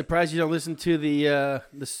 Fucking love it. Surprised you don't listen to the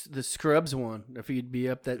Scrubs one. If you'd be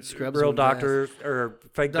up that Scrubs Real one, doctors or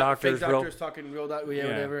fake doctors. fake doctors talking real doctors, yeah,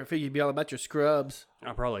 whatever. I figured you'd be all about your Scrubs.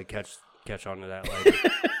 I'll probably catch on to that later.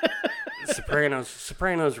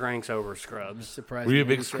 Sopranos ranks over Scrubs. Surprised. Were you a me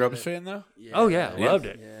big when said Scrubs that. fan though? Yeah. Oh yeah, Yeah. loved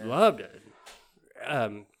it. Yeah. Loved it.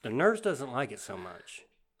 The nurse doesn't like it so much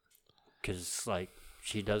because like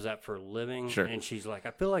she does that for a living, Sure. and she's like,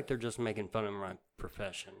 I feel like they're just making fun of my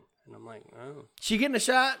profession, and I'm like, oh, She getting a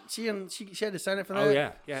shot? She had to sign up for that.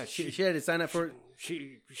 oh yeah. She had to sign up for it.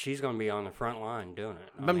 She's gonna be on the front line doing it.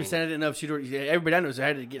 I'm just saying I didn't know if she'd already. Everybody I know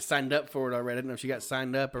had to get signed up for it already. I didn't know if she got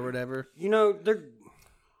signed up or whatever. You know,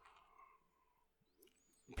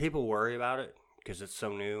 people worry about it because it's so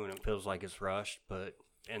new and it feels like it's rushed, but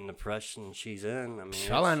in the profession she's in, I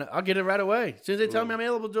mean, I'll get it right away. As soon as they tell me I'm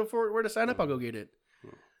eligible for where to sign up, I'll go get it.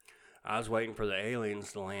 I was waiting for the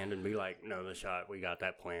aliens to land and be like, no, the shot, we got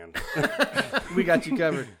that planned. We got you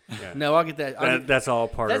covered. Yeah. No, I'll get that. That's all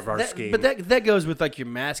part of our scheme. But that goes with like your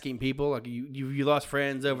masking people. Like you lost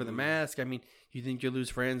friends over the mask. I mean, you think you'll lose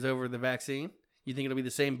friends over the vaccine? You think it'll be the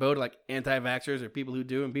same boat like anti-vaxxers or people who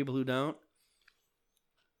do and people who don't?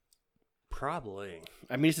 Probably.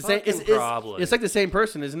 I mean, it's the same. Probably. It's like the same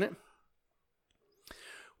person, isn't it?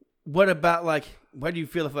 What about like? What do you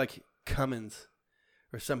feel if like Cummins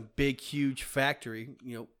or some big huge factory,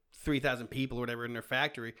 3,000 people or whatever in their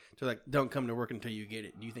factory, so like don't come to work until you get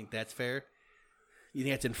it? Do you think that's fair? You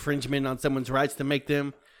think that's infringement on someone's rights to make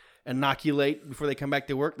them inoculate before they come back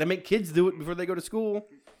to work? They make kids do it before they go to school.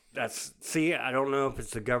 I don't know if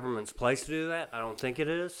it's the government's place to do that. I don't think it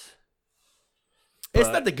is. It's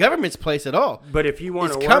not the government's place at all. But if you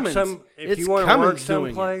want It's to work Cummins. if It's you want to work Cummins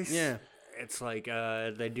doing it. someplace, Yeah. it's like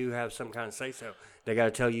they do have some kind of say so. They got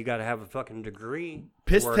to tell you got to have a fucking degree.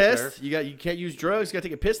 Piss to work test. You can't use drugs. You got to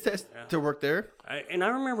take a piss test to work there. And I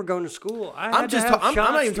remember going to school. I'm I'm not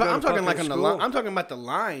even talking. I'm talking like on the line. line. I'm talking about the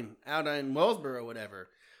line out in Wellsboro or whatever.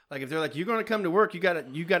 Like if they're like, you're going to come to work, you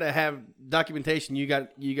gotta have documentation. You got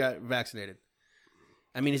vaccinated.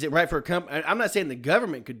 I mean, is it right for a company? I'm not saying the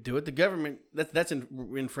government could do it. The government that's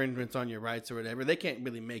infringements on your rights or whatever. They can't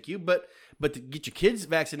really make you, but to get your kids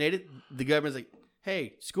vaccinated, the government's like,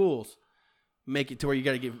 hey, schools, make it to where you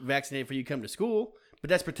got to get vaccinated before you come to school. But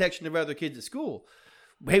that's protection of other kids at school.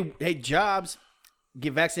 Hey, jobs,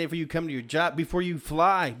 get vaccinated before you come to your job, before you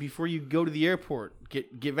fly, before you go to the airport.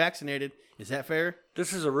 Get vaccinated. Is that fair?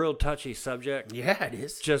 This is a real touchy subject. Yeah, it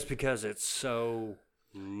is. Just because it's so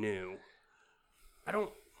new.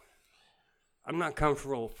 I'm not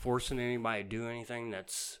comfortable forcing anybody to do anything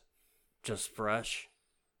that's just fresh.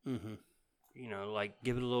 Mm-hmm. Like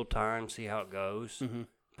give it a little time, see how it goes. Mm-hmm.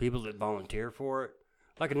 People that volunteer for it,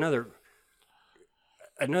 like another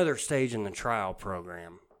stage in the trial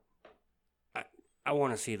program. I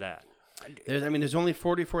want to see that. There's only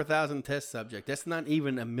 44,000 test subjects. That's not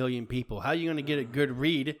even 1 million people. How are you going to get a good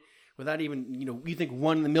read without even, you think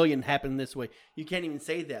 1 in a million happened this way? You can't even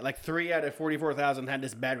say that. Like 3 out of 44,000 had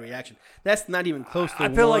this bad reaction. That's not even close to I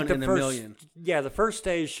feel one like the in a first, million. Yeah, the first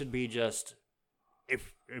stage should be just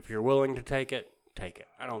if you're willing to take it, take it.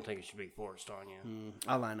 I don't think it should be forced on you.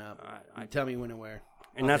 I'll line up. Tell me when and where.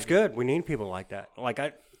 And that's good. We need people like that.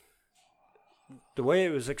 The way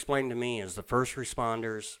it was explained to me is the first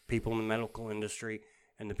responders, people in the medical industry,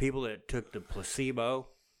 and the people that took the placebo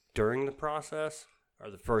during the process are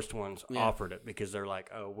the first ones offered it because they're like,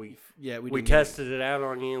 oh, we didn't tested it out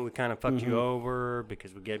on you. We kind of fucked you over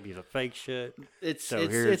because we gave you the fake shit. It's So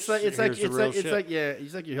it's like here's the real shit.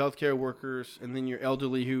 it's like your healthcare workers, and then your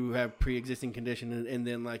elderly who have pre-existing condition, and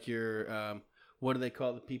then like your what do they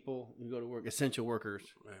call the people who go to work? Essential workers.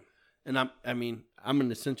 Right. And I'm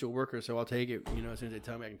an essential worker, so I'll take it. As soon as they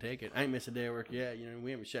tell me I can take it. I ain't missed a day of work yet. We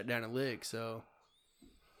haven't shut down a lick, so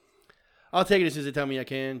I'll take it as soon as they tell me I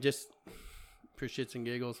can. Just for shits and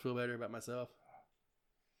giggles, feel better about myself.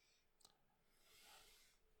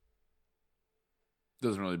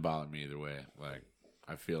 Doesn't really bother me either way. Like,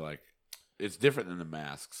 I feel like it's different than the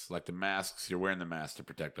masks. Like the masks, you're wearing the mask to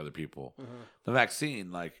protect other people. Uh-huh. The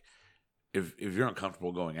vaccine, like if you're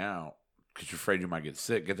uncomfortable going out because you're afraid you might get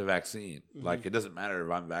sick, get the vaccine. Mm-hmm. Like it doesn't matter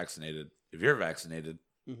if I'm vaccinated. If you're vaccinated,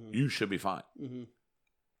 Mm-hmm. you should be fine. Mm-hmm.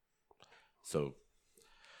 So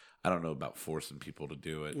I don't know about forcing people to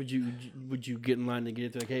do it. Would you get in line to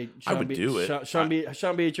get it? Like, hey, I would do it. Sean B,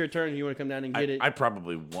 it's your turn. You want to come down and get it? I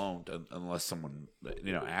probably won't unless someone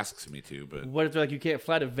asks me to. But What if they're like you can't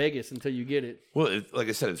fly to Vegas until you get it? well, like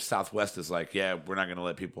I said, if Southwest is like, yeah, we're not going to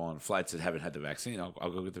let people on flights that haven't had the vaccine, I'll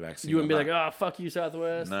go get the vaccine. You wouldn't be I'm like, not- oh, fuck you,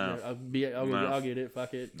 Southwest. No. I'll get it.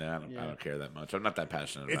 Fuck it. No, I don't care that much. I'm not that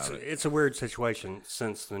passionate about it. It's a weird situation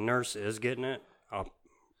since the nurse is getting it.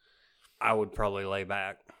 I would probably lay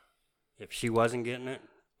back. If she wasn't getting it,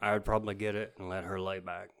 I would probably get it and let her lay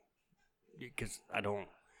back because I don't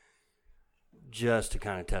just to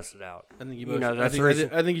kind of test it out. I think you You both. know, I that's think, the reason-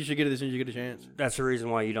 I think you should get it as soon as you get a chance. That's the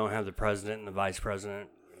reason why you don't have the president and the vice president,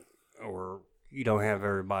 or you don't have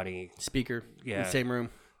everybody. Speaker in Yeah. the same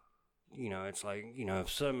room. You know, it's like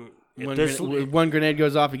One grenade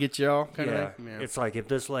goes off, it gets you all kind yeah, of thing. Yeah. it's like if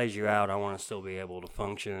this lays you out, I want to still be able to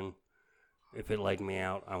function. If it laid me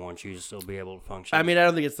out, I want you to still be able to function. I mean, I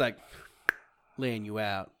don't think it's like laying you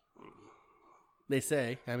out. They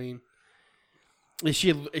say. I mean, is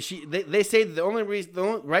she? They say the only reason,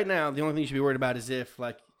 right now, the only thing you should be worried about is if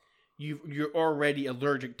like you're already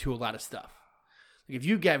allergic to a lot of stuff. Like if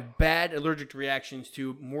you get bad allergic reactions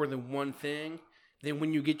to more than one thing, then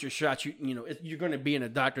when you get your shots, you're going to be in a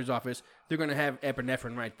doctor's office. They're going to have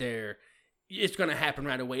epinephrine right there. It's going to happen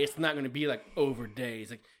right away. It's not going to be like over days.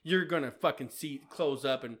 Like you're going to fucking close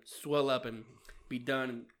up and swell up and be done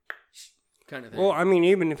and kind of thing. well, I mean,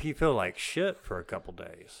 even if you feel like shit for a couple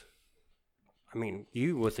days, I mean,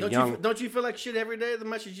 you with a don't you feel like shit every day the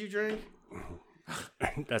much as you drink?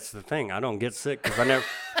 that's the thing. I don't get sick because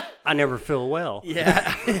I never feel well.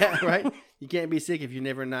 Yeah, yeah, right. You can't be sick if you're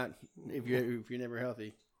never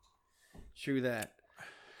healthy. True that.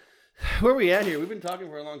 Where are we at here? We've been talking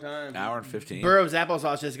for a long time. An hour and 15. Burroughs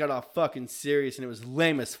applesauce just got all fucking serious and it was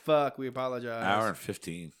lame as fuck. We apologize. Hour and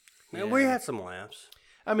 15. Man, we had some laughs.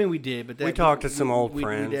 I mean, we did, but We talked to some old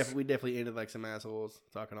friends. We definitely ended like some assholes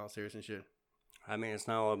talking all serious and shit. I mean, it's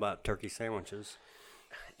not all about turkey sandwiches.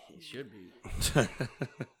 It should be.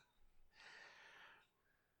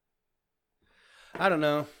 I don't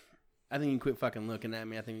know. I think you can quit fucking looking at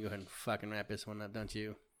me. I think we go ahead and fucking wrap this one up, don't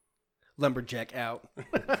you? Lumberjack out.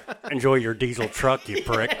 Enjoy your diesel truck, you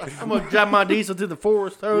prick. I'm gonna drive my diesel to the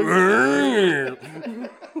forest.